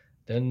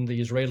then the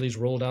Israelis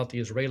rolled out the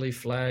Israeli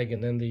flag,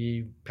 and then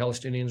the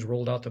Palestinians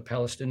rolled out the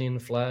Palestinian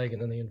flag,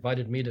 and then they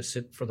invited me to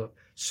sit for the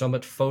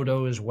summit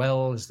photo as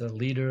well as the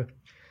leader.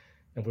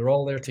 And we were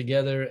all there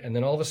together. And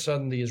then all of a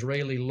sudden, the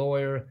Israeli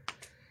lawyer,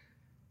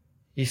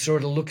 he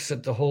sort of looks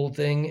at the whole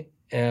thing,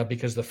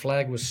 because the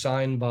flag was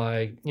signed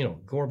by,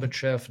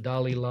 Gorbachev,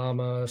 Dalai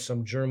Lama,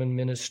 some German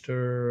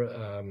minister,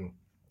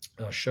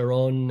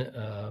 Sharon,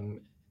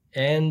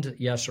 and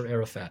Yasser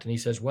Arafat. And he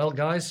says, well,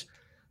 guys,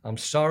 I'm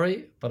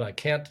sorry, but I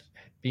can't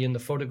be in the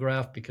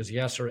photograph because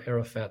Yasser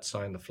Arafat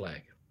signed the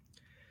flag.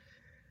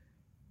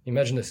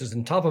 Imagine this is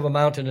on top of a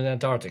mountain in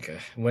Antarctica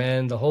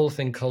when the whole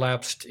thing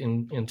collapsed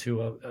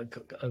into a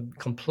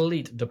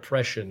complete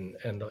depression.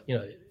 And,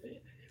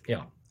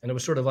 and it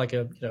was sort of like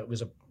it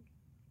was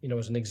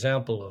an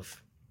example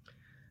of,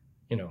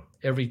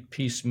 every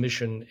peace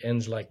mission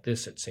ends like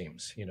this, it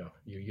seems.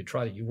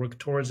 You work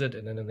towards it,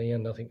 and then in the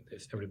end,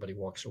 everybody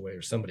walks away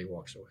or somebody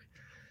walks away.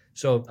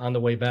 So on the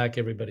way back,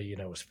 everybody,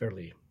 was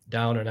fairly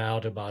down and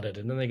out about it.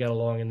 And then they got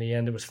along in the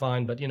end. It was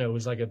fine, but, it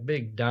was like a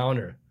big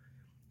downer.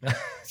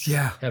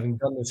 Yeah. Having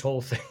done this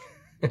whole thing.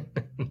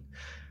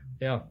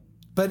 Yeah.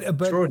 But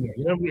extraordinary.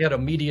 We had a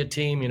media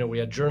team, we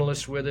had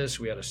journalists with us.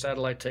 We had a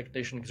satellite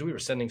technician because we were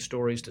sending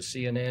stories to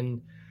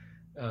CNN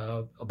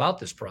about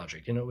this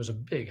project. It was a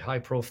big,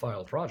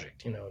 high-profile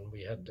project. And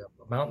we had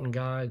mountain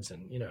guides,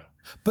 and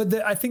But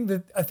I think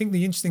the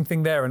interesting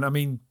thing there, and I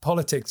mean,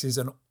 politics is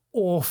an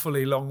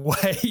awfully long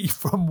way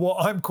from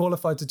what I'm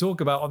qualified to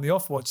talk about on the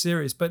Offwatch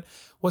series. But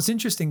what's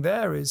interesting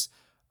there is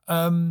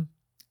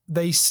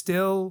they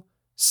still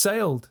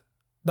sailed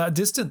that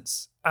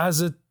distance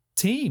as a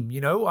team.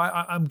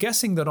 I'm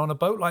guessing that on a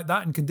boat like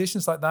that, in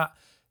conditions like that,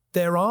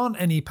 there aren't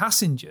any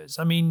passengers.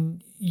 I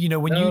mean,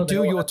 when you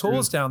do your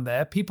tours down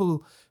there,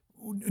 people,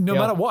 no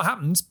matter what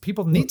happens,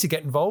 people need to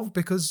get involved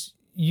because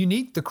you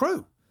need the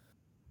crew.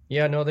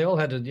 Yeah, no, they all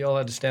had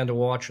to stand a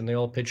watch, and they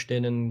all pitched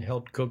in and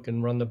helped cook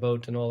and run the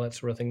boat and all that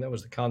sort of thing. That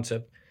was the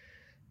concept.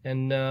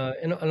 And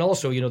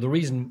also,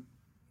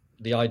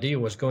 the idea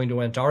was going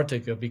to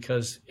Antarctica,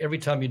 because every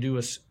time you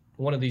do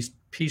one of these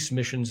peace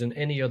missions in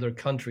any other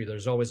country,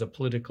 there's always a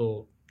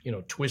political,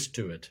 twist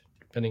to it,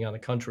 depending on the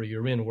country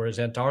you're in, whereas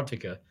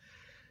Antarctica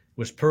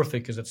was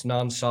perfect because it's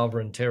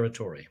non-sovereign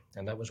territory.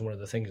 And that was one of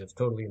the things that's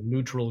totally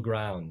neutral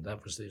ground.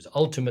 That was the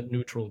ultimate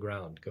neutral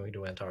ground, going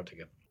to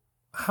Antarctica.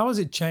 How has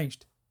it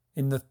changed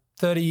in the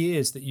 30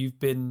 years that you've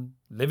been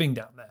living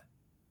down there?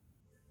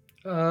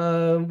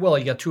 Well,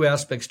 you got two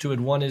aspects to it.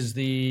 One is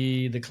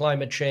the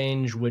climate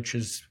change, which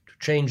is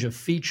change of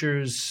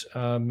features.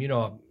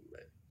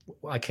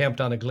 I camped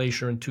on a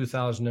glacier in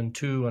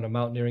 2002 on a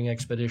mountaineering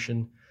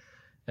expedition.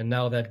 And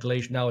now that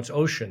glacier, now it's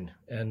ocean,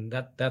 and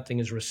that thing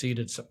has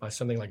receded by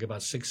something like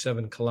about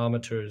 6-7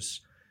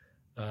 kilometers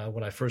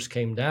when I first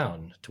came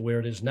down to where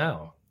it is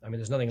now. I mean,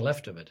 there's nothing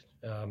left of it.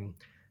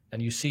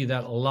 And you see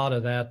that a lot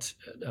of that,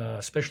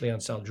 especially on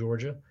South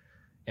Georgia,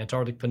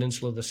 Antarctic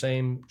Peninsula, the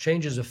same.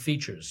 Changes of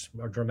features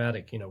are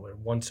dramatic. Where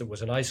once it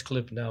was an ice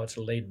cliff, now it's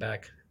a laid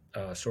back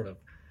sort of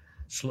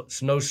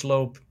snow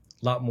slope,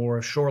 a lot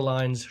more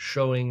shorelines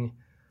showing.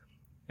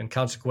 And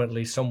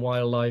consequently, some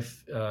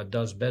wildlife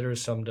does better,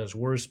 some does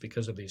worse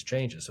because of these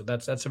changes. So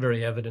that's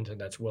very evident, and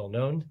that's well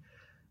known.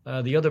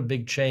 The other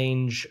big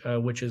change,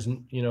 which is,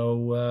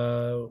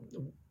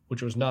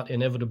 which was not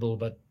inevitable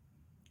but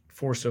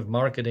force of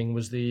marketing,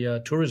 was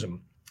the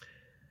tourism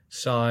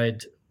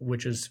side,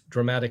 which is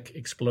dramatic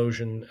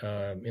explosion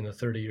in the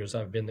 30 years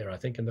I've been there. I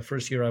think in the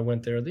first year I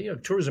went there, the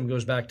tourism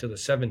goes back to the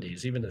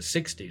 70s, even the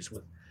 60s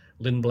with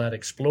Lindblad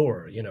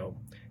Explorer,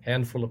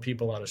 handful of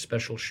people on a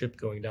special ship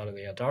going down in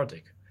the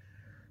Antarctic,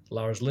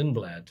 Lars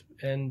Lindblad.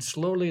 And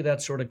slowly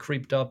that sort of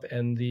creeped up,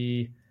 and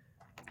the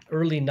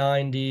early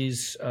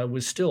 90s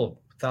was still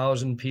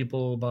 1,000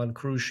 people on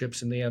cruise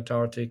ships in the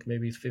Antarctic,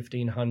 maybe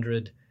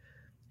 1,500.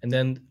 And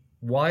then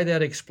why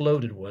that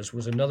exploded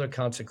was another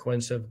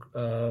consequence of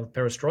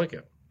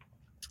perestroika,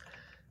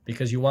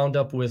 because you wound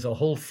up with a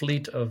whole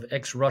fleet of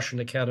ex-Russian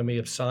Academy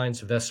of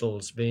Science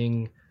vessels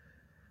being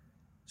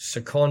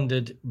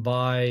seconded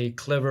by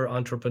clever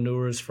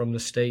entrepreneurs from the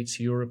States,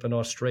 Europe, and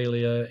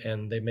Australia,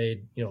 and they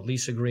made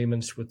lease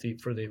agreements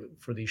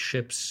for these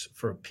ships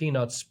for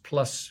peanuts,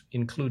 plus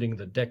including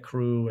the deck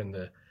crew and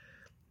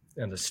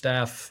the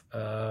staff,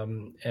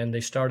 and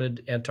they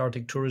started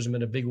Antarctic tourism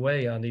in a big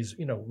way on these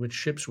with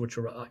ships which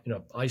are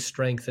ice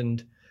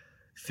strengthened,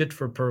 fit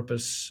for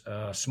purpose,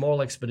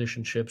 small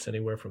expedition ships,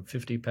 anywhere from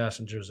 50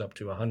 passengers up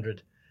to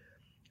 100,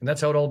 and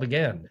that's how it all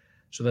began.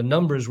 So the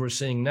numbers we're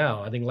seeing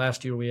now, I think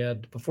last year we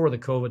had, before the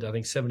COVID, I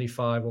think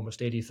 75,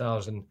 almost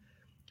 80,000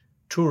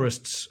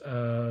 tourists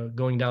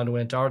going down to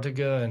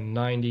Antarctica, and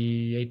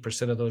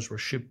 98% of those were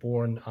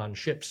shipborne on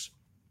ships.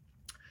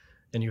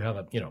 And you have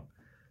a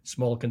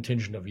small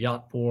contingent of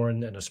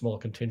yacht-borne and a small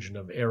contingent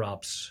of air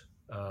ops,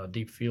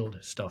 deep field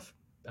stuff.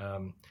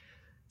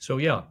 So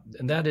yeah,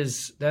 and that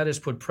has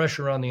put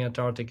pressure on the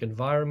Antarctic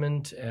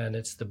environment, and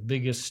it's the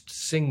biggest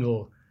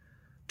single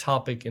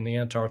topic in the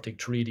Antarctic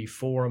Treaty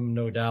Forum,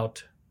 no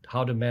doubt,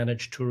 how to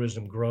manage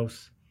tourism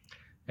growth,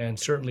 and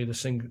certainly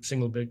the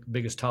single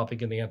biggest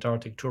topic in the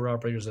Antarctic Tour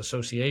Operators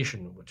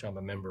Association, which I'm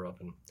a member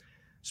of and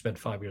spent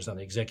 5 years on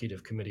the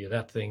executive committee of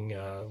that thing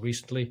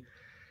recently.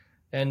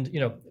 And,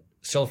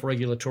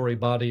 self-regulatory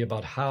body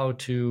about how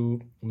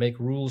to make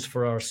rules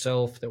for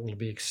ourselves that will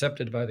be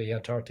accepted by the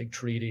Antarctic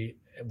Treaty,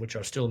 which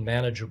are still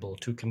manageable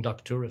to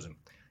conduct tourism.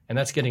 And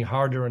that's getting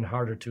harder and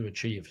harder to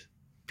achieve,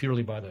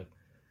 purely by the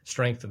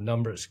strength of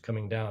numbers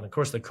coming down. Of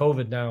course, the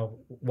COVID now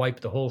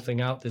wiped the whole thing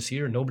out this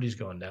year. Nobody's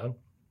gone down.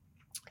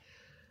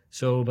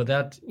 So, but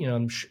that,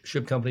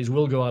 ship companies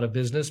will go out of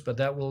business, but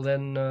that will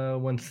then,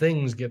 when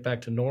things get back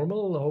to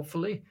normal,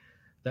 hopefully,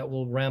 that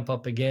will ramp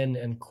up again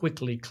and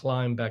quickly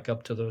climb back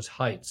up to those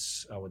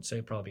heights, I would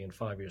say, probably in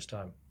 5 years'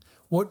 time.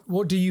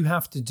 What do you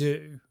have to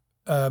do?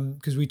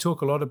 Because we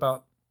talk a lot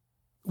about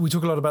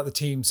the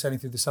teams sailing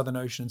through the Southern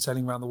Ocean and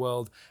sailing around the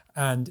world,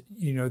 and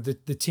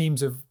the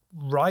teams have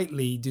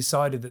rightly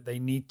decided that they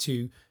need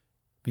to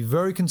be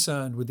very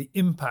concerned with the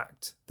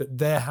impact that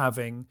they're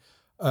having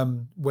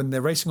when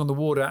they're racing on the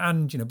water,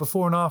 and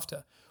before and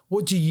after.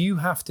 What do you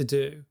have to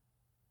do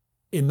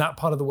in that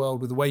part of the world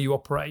with the way you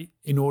operate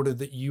in order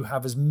that you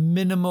have as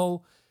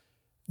minimal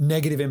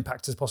negative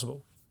impact as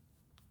possible?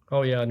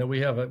 Oh yeah, no,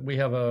 we have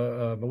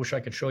a. I wish I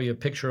could show you a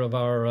picture of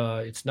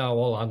our. It's now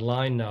all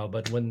online now,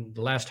 but when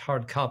the last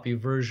hard copy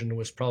version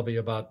was probably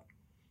about,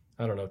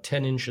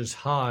 10 inches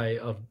high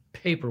of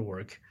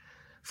paperwork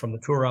from the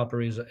Tour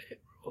Operators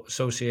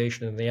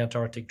Association and the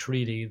Antarctic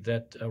Treaty,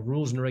 that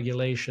rules and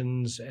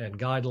regulations and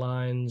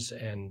guidelines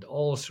and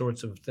all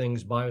sorts of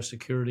things.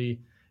 Biosecurity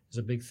is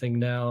a big thing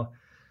now.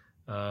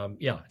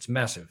 It's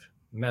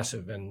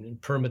massive,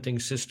 and permitting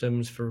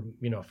systems for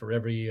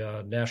every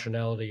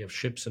nationality of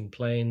ships and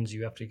planes.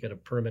 You have to get a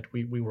permit.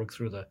 We work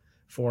through the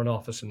Foreign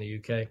Office in the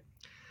UK.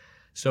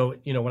 So,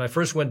 when I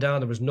first went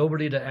down, there was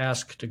nobody to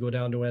ask to go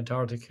down to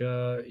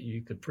Antarctica.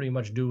 You could pretty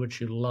much do what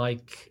you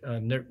like.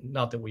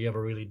 Not that we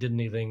ever really did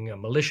anything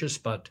malicious,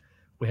 but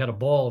we had a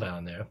ball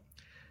down there.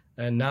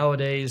 And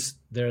nowadays,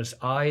 there's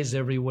eyes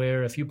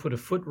everywhere. If you put a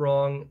foot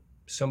wrong,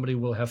 somebody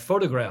will have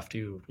photographed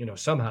you,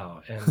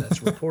 somehow, and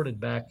that's reported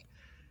back.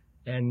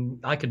 And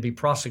I could be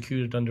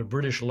prosecuted under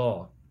British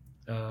law.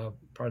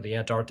 Part of the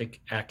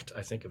Antarctic Act,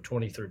 I think, of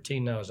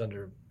 2013 now is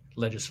under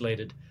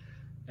legislated.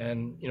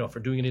 And, for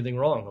doing anything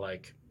wrong,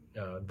 like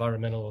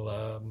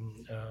environmental,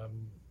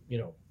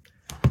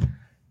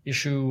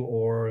 issue,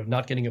 or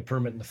not getting a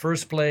permit in the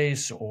first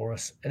place, or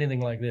anything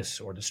like this,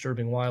 or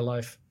disturbing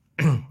wildlife.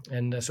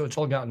 And so it's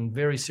all gotten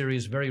very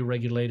serious, very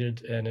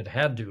regulated, and it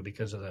had to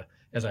because of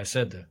as I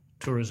said, the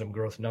tourism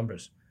growth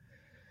numbers.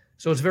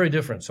 So it's very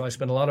different. So I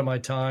spend a lot of my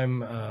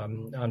time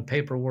on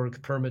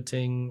paperwork,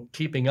 permitting,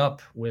 keeping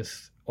up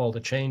with all the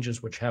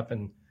changes which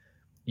happen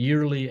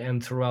yearly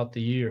and throughout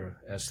the year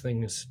as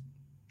things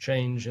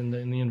change in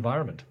the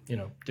environment,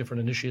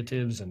 different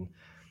initiatives and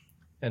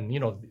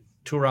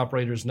tour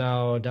operators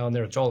now down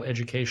there, it's all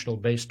educational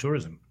based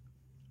tourism.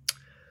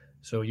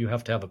 So you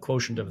have to have a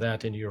quotient of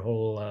that in your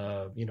whole,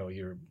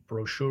 your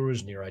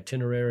brochures and your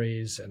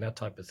itineraries and that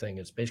type of thing.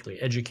 It's basically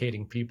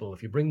educating people.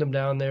 If you bring them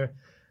down there,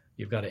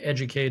 you've got to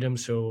educate them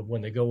so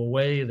when they go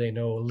away, they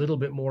know a little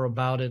bit more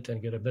about it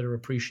and get a better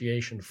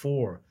appreciation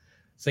for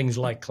things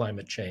like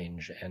climate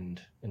change and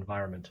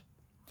environment.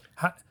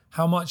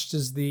 How much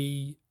does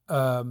the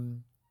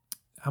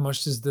how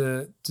much does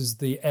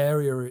the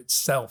area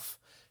itself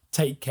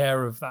take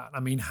care of that? I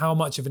mean, how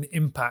much of an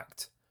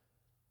impact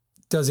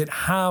does it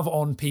have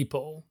on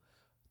people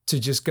to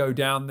just go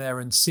down there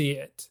and see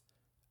it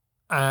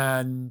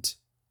and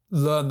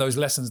learn those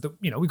lessons that,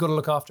 we've got to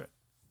look after it?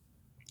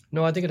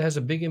 No, I think it has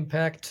a big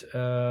impact. We've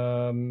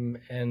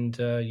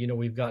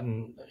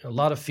gotten a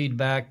lot of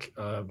feedback,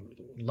 a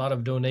lot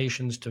of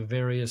donations to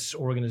various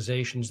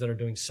organizations that are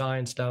doing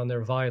science down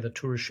there via the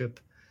tourship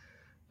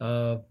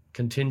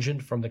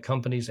contingent from the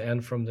companies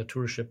and from the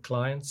tourship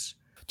clients.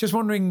 Just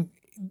wondering,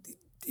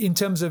 in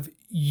terms of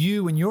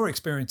you and your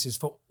experiences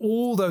for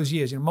all those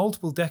years,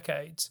 multiple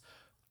decades,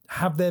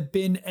 have there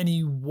been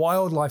any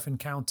wildlife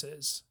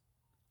encounters,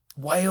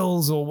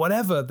 whales or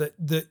whatever,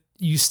 that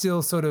you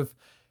still sort of,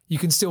 you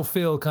can still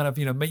feel kind of,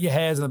 make your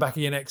hairs on the back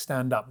of your neck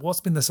stand up?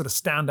 What's been the sort of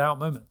standout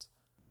moment?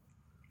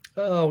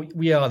 Oh,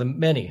 yeah,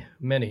 many.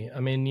 I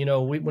mean,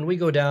 when we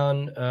go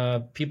down,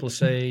 people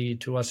say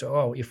to us,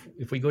 "Oh,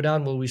 if we go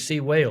down, will we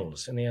see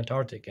whales in the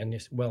Antarctic?" And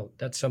well,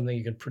 that's something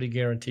you can pretty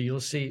guarantee. You'll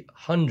see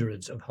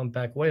hundreds of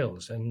humpback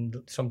whales,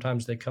 and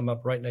sometimes they come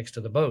up right next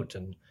to the boat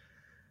and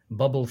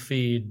bubble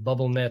feed,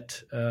 bubble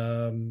net,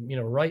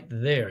 right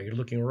there. You're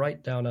looking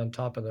right down on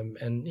top of them,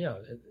 and yeah,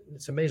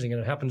 it's amazing,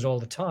 and it happens all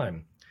the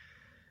time.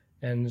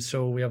 And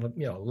so we have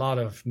a lot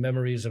of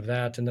memories of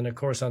that. And then, of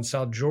course, on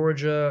South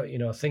Georgia,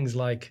 things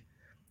like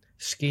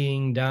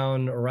skiing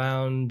down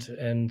around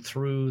and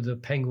through the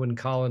penguin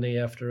colony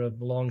after a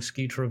long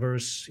ski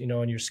traverse,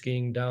 and you're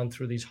skiing down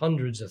through these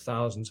hundreds of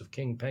thousands of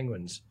king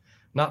penguins,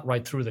 not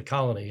right through the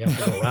colony. You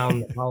have to go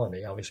around the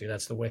colony. Obviously,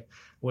 that's the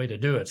way to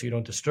do it, so you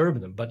don't disturb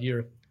them. But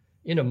you're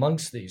in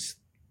amongst these,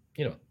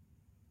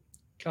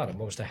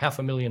 almost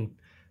 500,000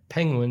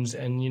 penguins,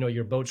 and,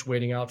 your boat's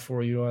waiting out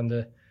for you on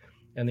the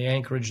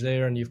anchorage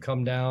there, and you've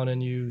come down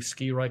and you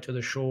ski right to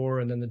the shore,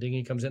 and then the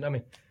dinghy comes in. I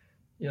mean,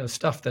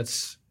 stuff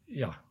that's,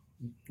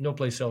 no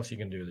place else you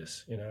can do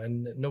this,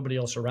 and nobody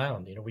else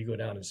around. We go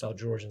down in South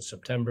Georgia in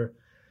September.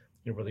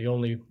 We're the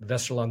only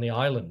vessel on the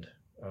island.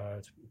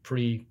 It's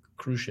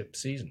pre-cruise ship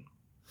season.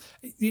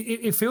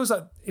 It feels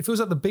like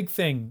the big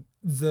thing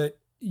that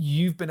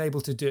you've been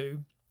able to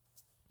do,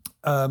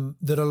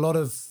 that a lot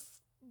of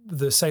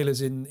the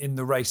sailors in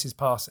the races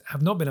past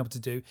have not been able to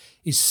do,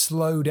 is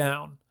slow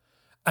down.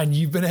 And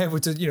you've been able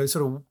to,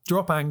 sort of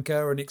drop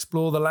anchor and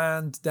explore the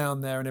land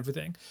down there and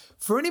everything.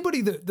 For anybody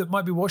that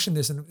might be watching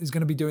this and is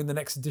going to be doing the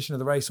next edition of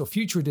the race or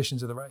future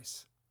editions of the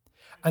race,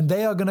 and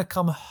they are going to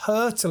come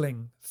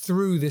hurtling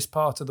through this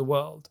part of the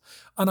world.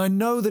 And I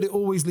know that it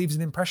always leaves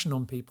an impression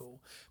on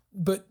people,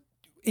 but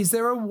is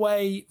there a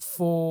way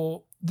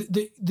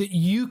that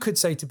you could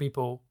say to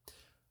people,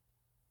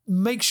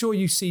 make sure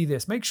you see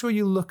this, make sure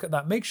you look at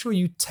that, make sure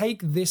you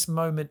take this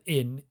moment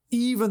in,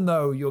 even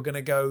though you're going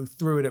to go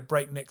through it at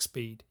breakneck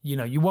speed?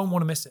 You won't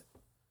want to miss it.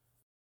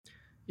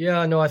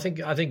 Yeah, no, I think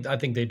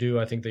they do.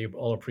 I think they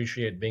all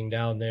appreciate being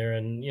down there.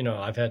 And,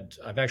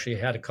 I've actually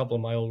had a couple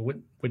of my old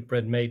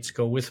Whitbread mates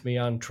go with me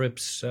on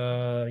trips,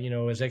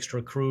 as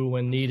extra crew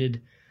when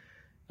needed,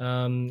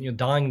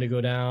 dying to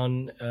go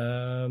down.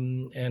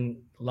 And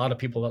a lot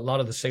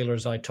of the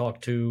sailors I talk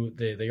to,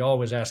 they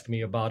always ask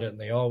me about it, and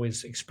they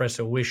always express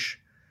a wish.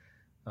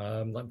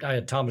 I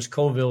had Thomas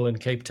Colville in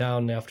Cape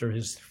Town after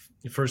his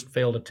first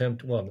failed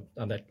attempt,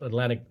 on that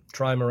Atlantic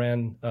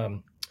trimaran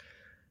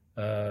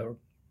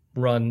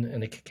run,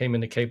 and he came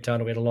into Cape Town,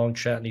 and we had a long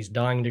chat, and he's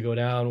dying to go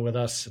down with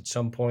us at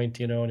some point,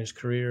 in his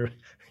career.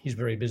 He's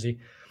very busy.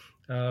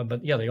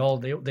 But yeah,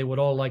 they would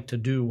all like to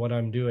do what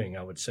I'm doing.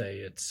 I would say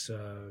it's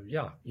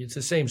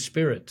the same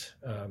spirit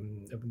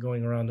of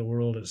going around the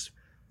world as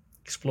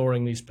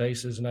exploring these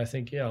places, and I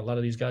think a lot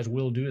of these guys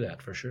will do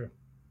that for sure.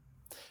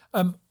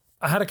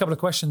 I had a couple of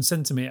questions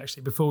sent to me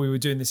actually before we were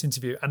doing this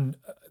interview, and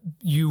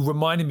you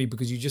reminded me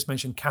because you just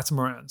mentioned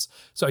catamarans.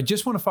 So I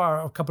just want to fire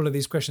out a couple of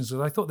these questions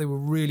because I thought they were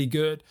really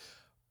good.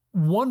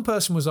 One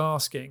person was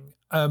asking,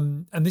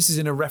 and this is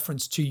in a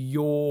reference to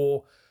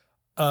your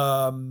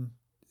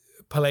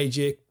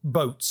pelagic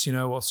boats,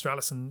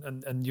 Australis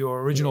and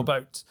your original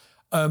boat.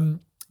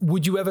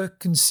 Would you ever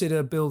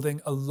consider building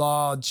a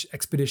large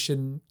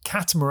expedition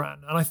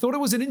catamaran? And I thought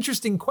it was an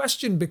interesting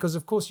question because,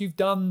 of course, you've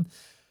done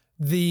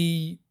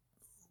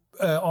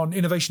on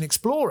Innovation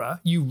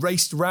Explorer, you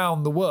raced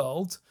around the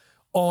world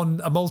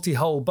on a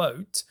multi-hull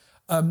boat.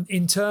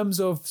 In terms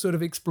of sort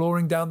of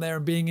exploring down there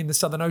and being in the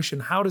Southern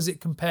Ocean, how does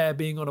it compare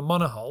being on a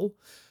monohull,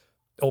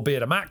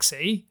 albeit a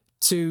maxi,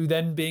 to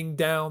then being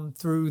down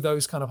through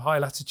those kind of high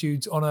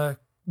latitudes on a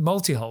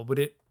multi-hull? Would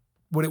it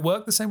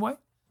work the same way?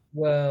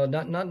 Well,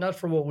 not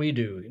for what we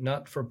do,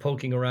 not for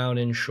poking around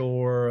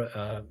inshore,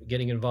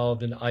 getting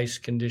involved in ice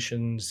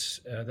conditions.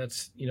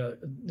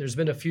 There's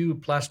been a few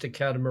plastic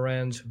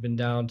catamarans who've been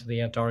down to the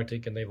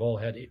Antarctic, and they've all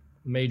had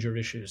major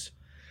issues.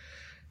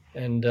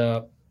 And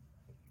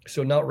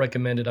so not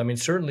recommended. I mean,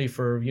 certainly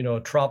for,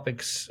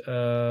 tropics,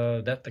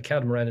 that the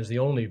catamaran is the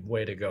only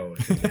way to go.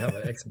 If you have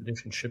an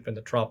expedition ship in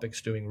the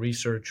tropics doing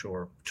research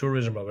or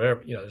tourism or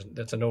whatever,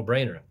 that's a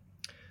no-brainer.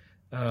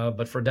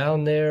 But for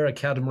down there, a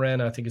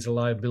catamaran, I think, is a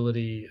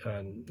liability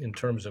in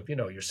terms of,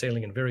 you're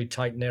sailing in very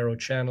tight, narrow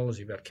channels.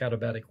 You've got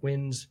katabatic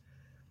winds.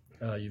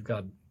 You've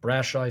got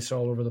brash ice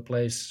all over the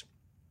place.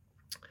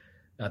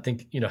 I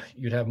think,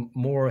 you'd have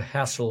more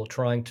hassle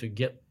trying to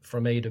get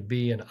from A to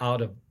B and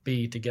out of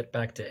B to get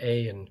back to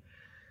A. And,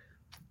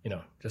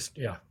 just,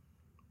 yeah.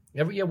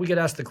 We get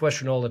asked the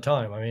question all the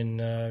time. I mean,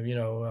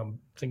 I'm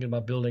thinking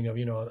about building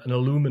an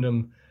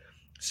aluminum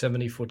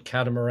 70-foot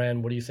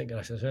catamaran. What do you think? And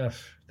I said,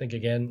 think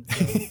again.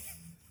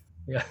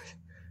 Yeah.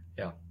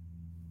 Yeah.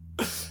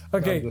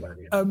 Okay.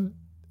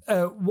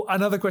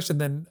 Another question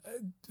then,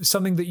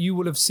 something that you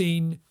will have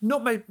seen,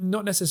 not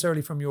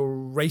necessarily from your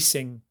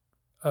racing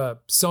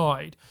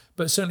side,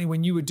 but certainly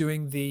when you were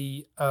doing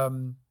the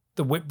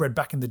Whitbread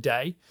back in the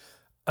day,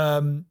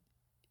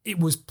 it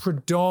was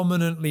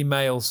predominantly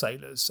male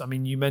sailors. I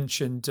mean, you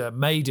mentioned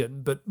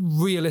maiden, but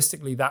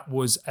realistically, that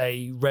was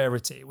a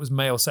rarity. It was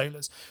male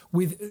sailors.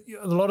 With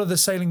a lot of the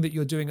sailing that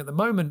you're doing at the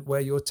moment,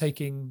 where you're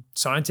taking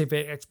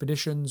scientific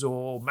expeditions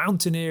or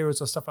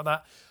mountaineers or stuff like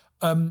that,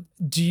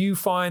 do you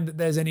find that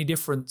there's any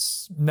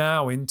difference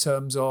now in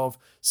terms of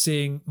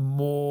seeing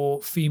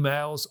more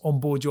females on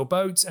board your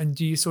boats? And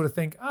do you sort of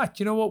think, do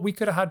you know what, we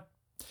could have had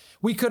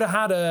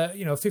a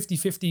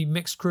 50-50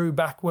 mixed crew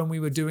back when we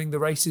were doing the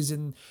races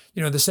in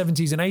the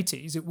 70s and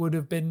 80s? It would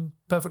have been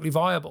perfectly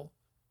viable.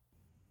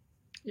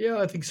 Yeah,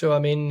 I think so. I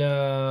mean,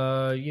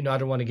 I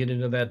don't want to get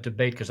into that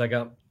debate because I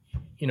got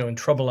in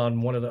trouble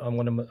on one of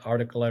the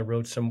article I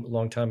wrote some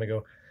long time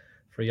ago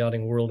for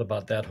Yachting World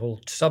about that whole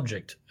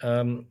subject.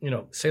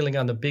 Sailing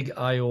on the big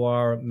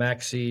IOR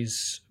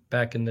maxis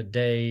back in the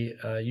day,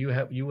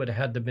 you would have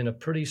had to have been a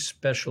pretty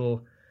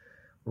special,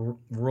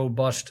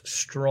 robust,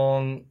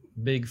 strong,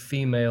 big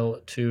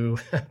female to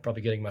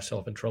probably getting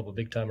myself in trouble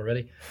big time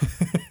already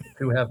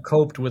to have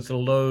coped with the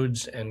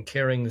loads and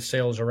carrying the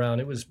sails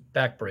around. It was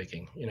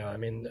backbreaking.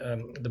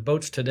 The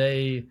boats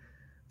today,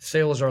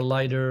 sails are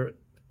lighter,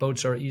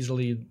 boats are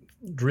easily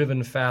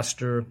driven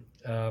faster.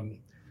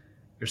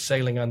 You're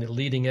sailing on the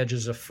leading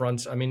edges of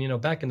fronts. I mean,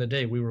 back in the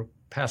day, we were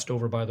passed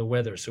over by the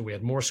weather, so we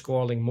had more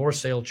squalling, more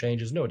sail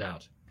changes, no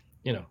doubt.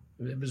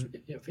 It was,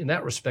 in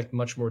that respect,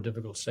 much more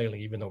difficult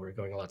sailing, even though we were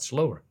going a lot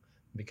slower.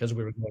 Because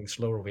we were going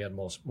slower, we had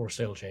more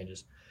sail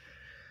changes.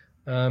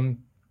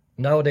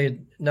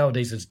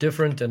 Nowadays it's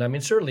different. And I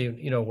mean,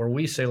 certainly, where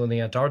we sail in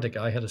the Antarctic,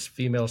 I had a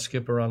female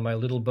skipper on my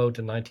little boat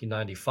in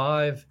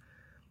 1995.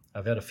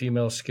 I've had a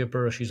female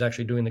skipper. She's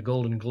actually doing the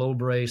Golden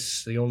Globe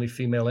race, the only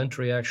female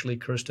entry, actually,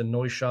 Kirsten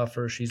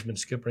Neuschaffer. She's been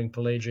skippering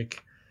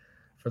Pelagic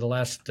for the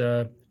last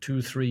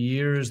 2-3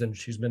 years, and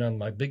she's been on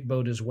my big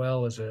boat as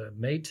well as a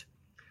mate.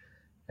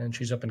 And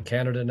she's up in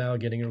Canada now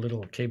getting her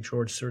little Cape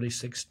George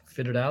 36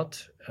 fitted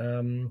out.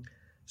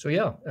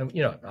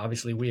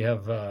 Obviously we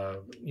have,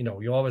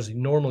 we always,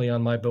 normally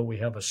on my boat, we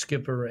have a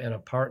skipper and a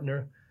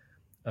partner,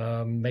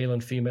 male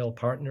and female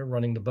partner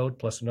running the boat,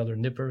 plus another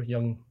nipper,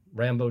 young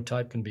Rambo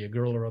type, can be a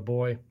girl or a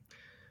boy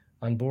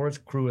on board,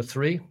 crew of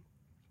 3.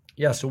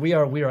 Yeah, so we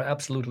are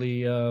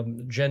absolutely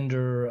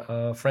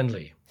gender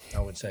friendly, I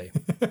would say.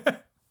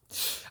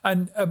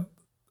 And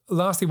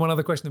lastly, one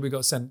other question that we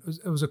got sent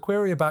it was a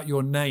query about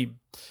your name.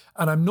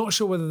 And I'm not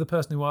sure whether the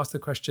person who asked the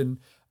question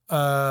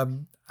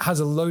has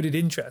a loaded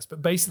interest,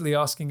 but basically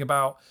asking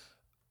about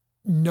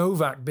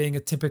Novak being a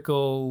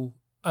typical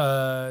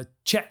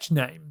Czech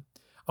name.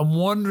 I'm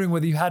wondering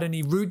whether you had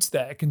any roots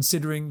there,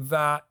 considering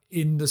that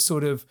in the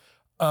sort of,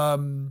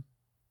 yachting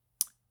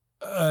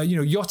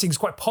is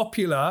quite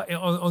popular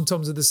on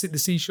terms of the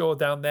seashore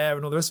down there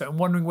and all the rest of it. I'm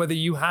wondering whether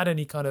you had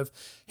any kind of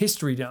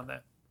history down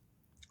there.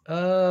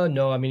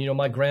 No, I mean,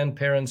 my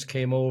grandparents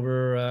came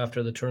over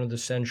after the turn of the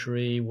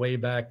century, way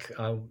back,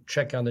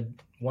 Czech on the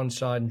one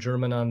side and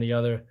German on the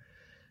other.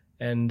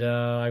 And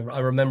I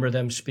remember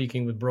them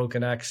speaking with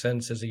broken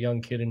accents as a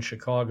young kid in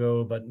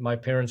Chicago, but my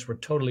parents were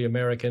totally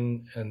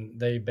American and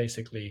they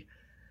basically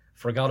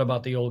forgot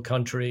about the old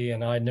country,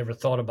 and I never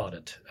thought about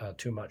it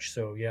too much.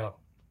 So, yeah.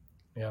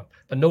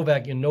 But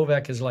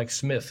Novak is like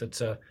Smith.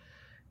 It's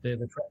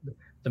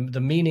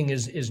the meaning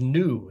is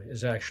new,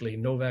 is actually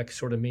Novak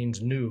sort of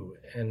means new.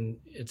 And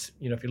it's,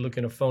 if you look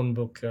in a phone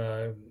book,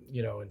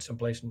 in some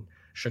place in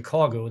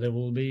Chicago, there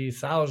will be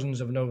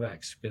thousands of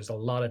Novaks because a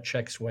lot of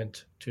Czechs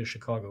went to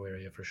Chicago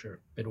area for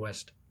sure,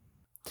 Midwest.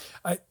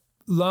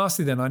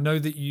 Lastly, then, I know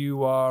that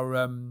you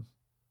are,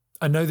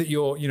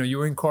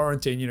 you're in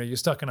quarantine, you're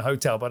stuck in a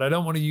hotel, but I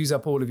don't want to use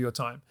up all of your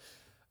time.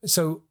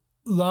 So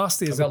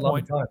lastly, as a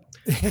point,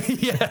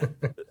 yeah,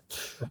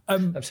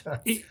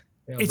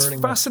 it's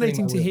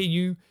fascinating to hear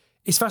you.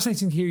 It's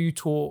fascinating to hear you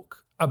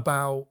talk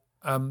about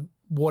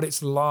what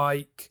it's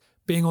like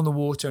being on the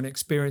water and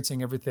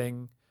experiencing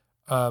everything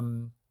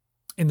in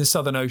the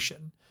Southern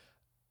Ocean.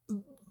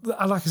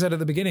 Like I said at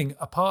the beginning,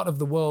 a part of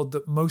the world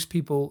that most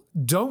people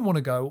don't want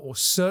to go or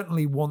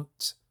certainly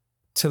want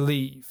to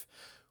leave.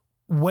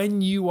 When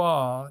you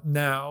are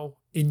now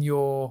in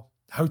your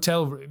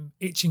hotel room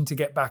itching to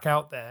get back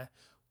out there,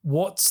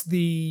 what's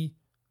the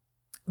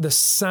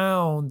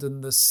sound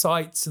and the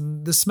sights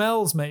and the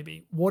smells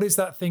maybe? What is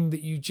that thing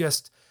that you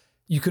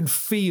can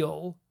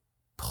feel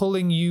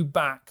pulling you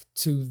back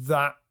to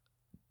that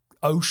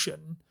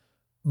ocean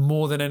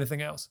more than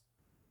anything else?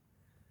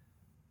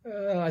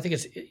 I think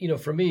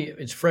it's, for me,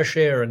 it's fresh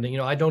air. And,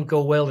 I don't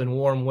go well in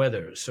warm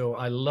weather. So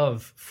I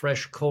love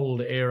fresh,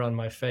 cold air on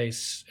my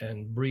face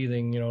and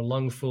breathing,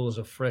 lungfuls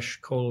of fresh,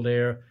 cold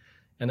air.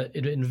 And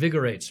it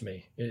invigorates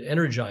me. It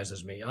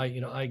energizes me.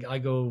 I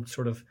go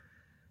sort of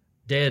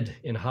dead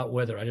in hot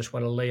weather. I just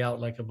want to lay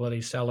out like a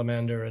bloody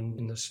salamander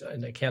and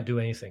I can't do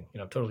anything.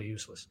 I'm totally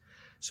useless.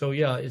 So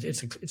yeah,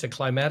 it's a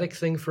climatic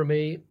thing for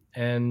me.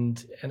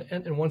 And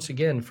once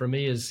again, for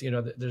me is,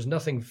 there's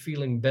nothing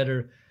feeling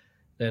better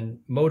than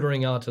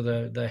motoring out to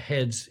the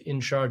heads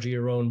in charge of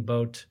your own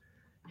boat,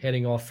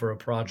 heading off for a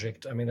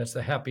project. I mean, that's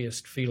the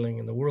happiest feeling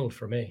in the world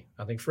for me.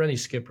 I think for any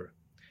skipper,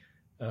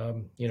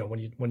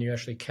 when you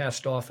actually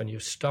cast off and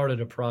you've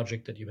started a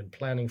project that you've been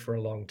planning for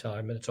a long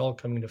time and it's all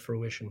coming to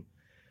fruition,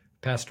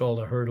 past all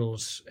the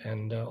hurdles,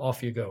 and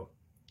off you go.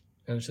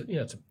 And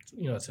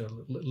it's a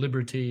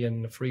liberty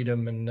and a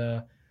freedom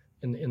and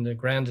in the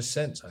grandest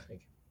sense, I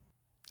think.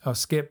 Oh,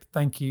 Skip,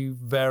 thank you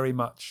very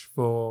much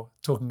for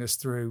talking us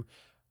through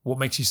what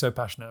makes you so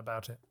passionate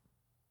about it.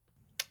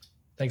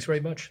 Thanks very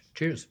much.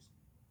 Cheers.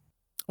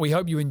 We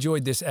hope you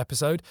enjoyed this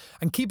episode,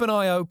 and keep an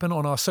eye open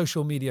on our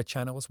social media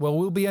channels where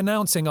we'll be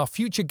announcing our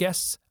future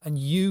guests and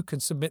you can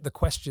submit the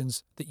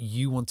questions that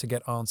you want to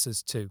get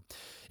answers to.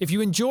 If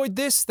you enjoyed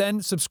this,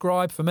 then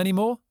subscribe for many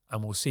more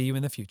and we'll see you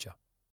in the future.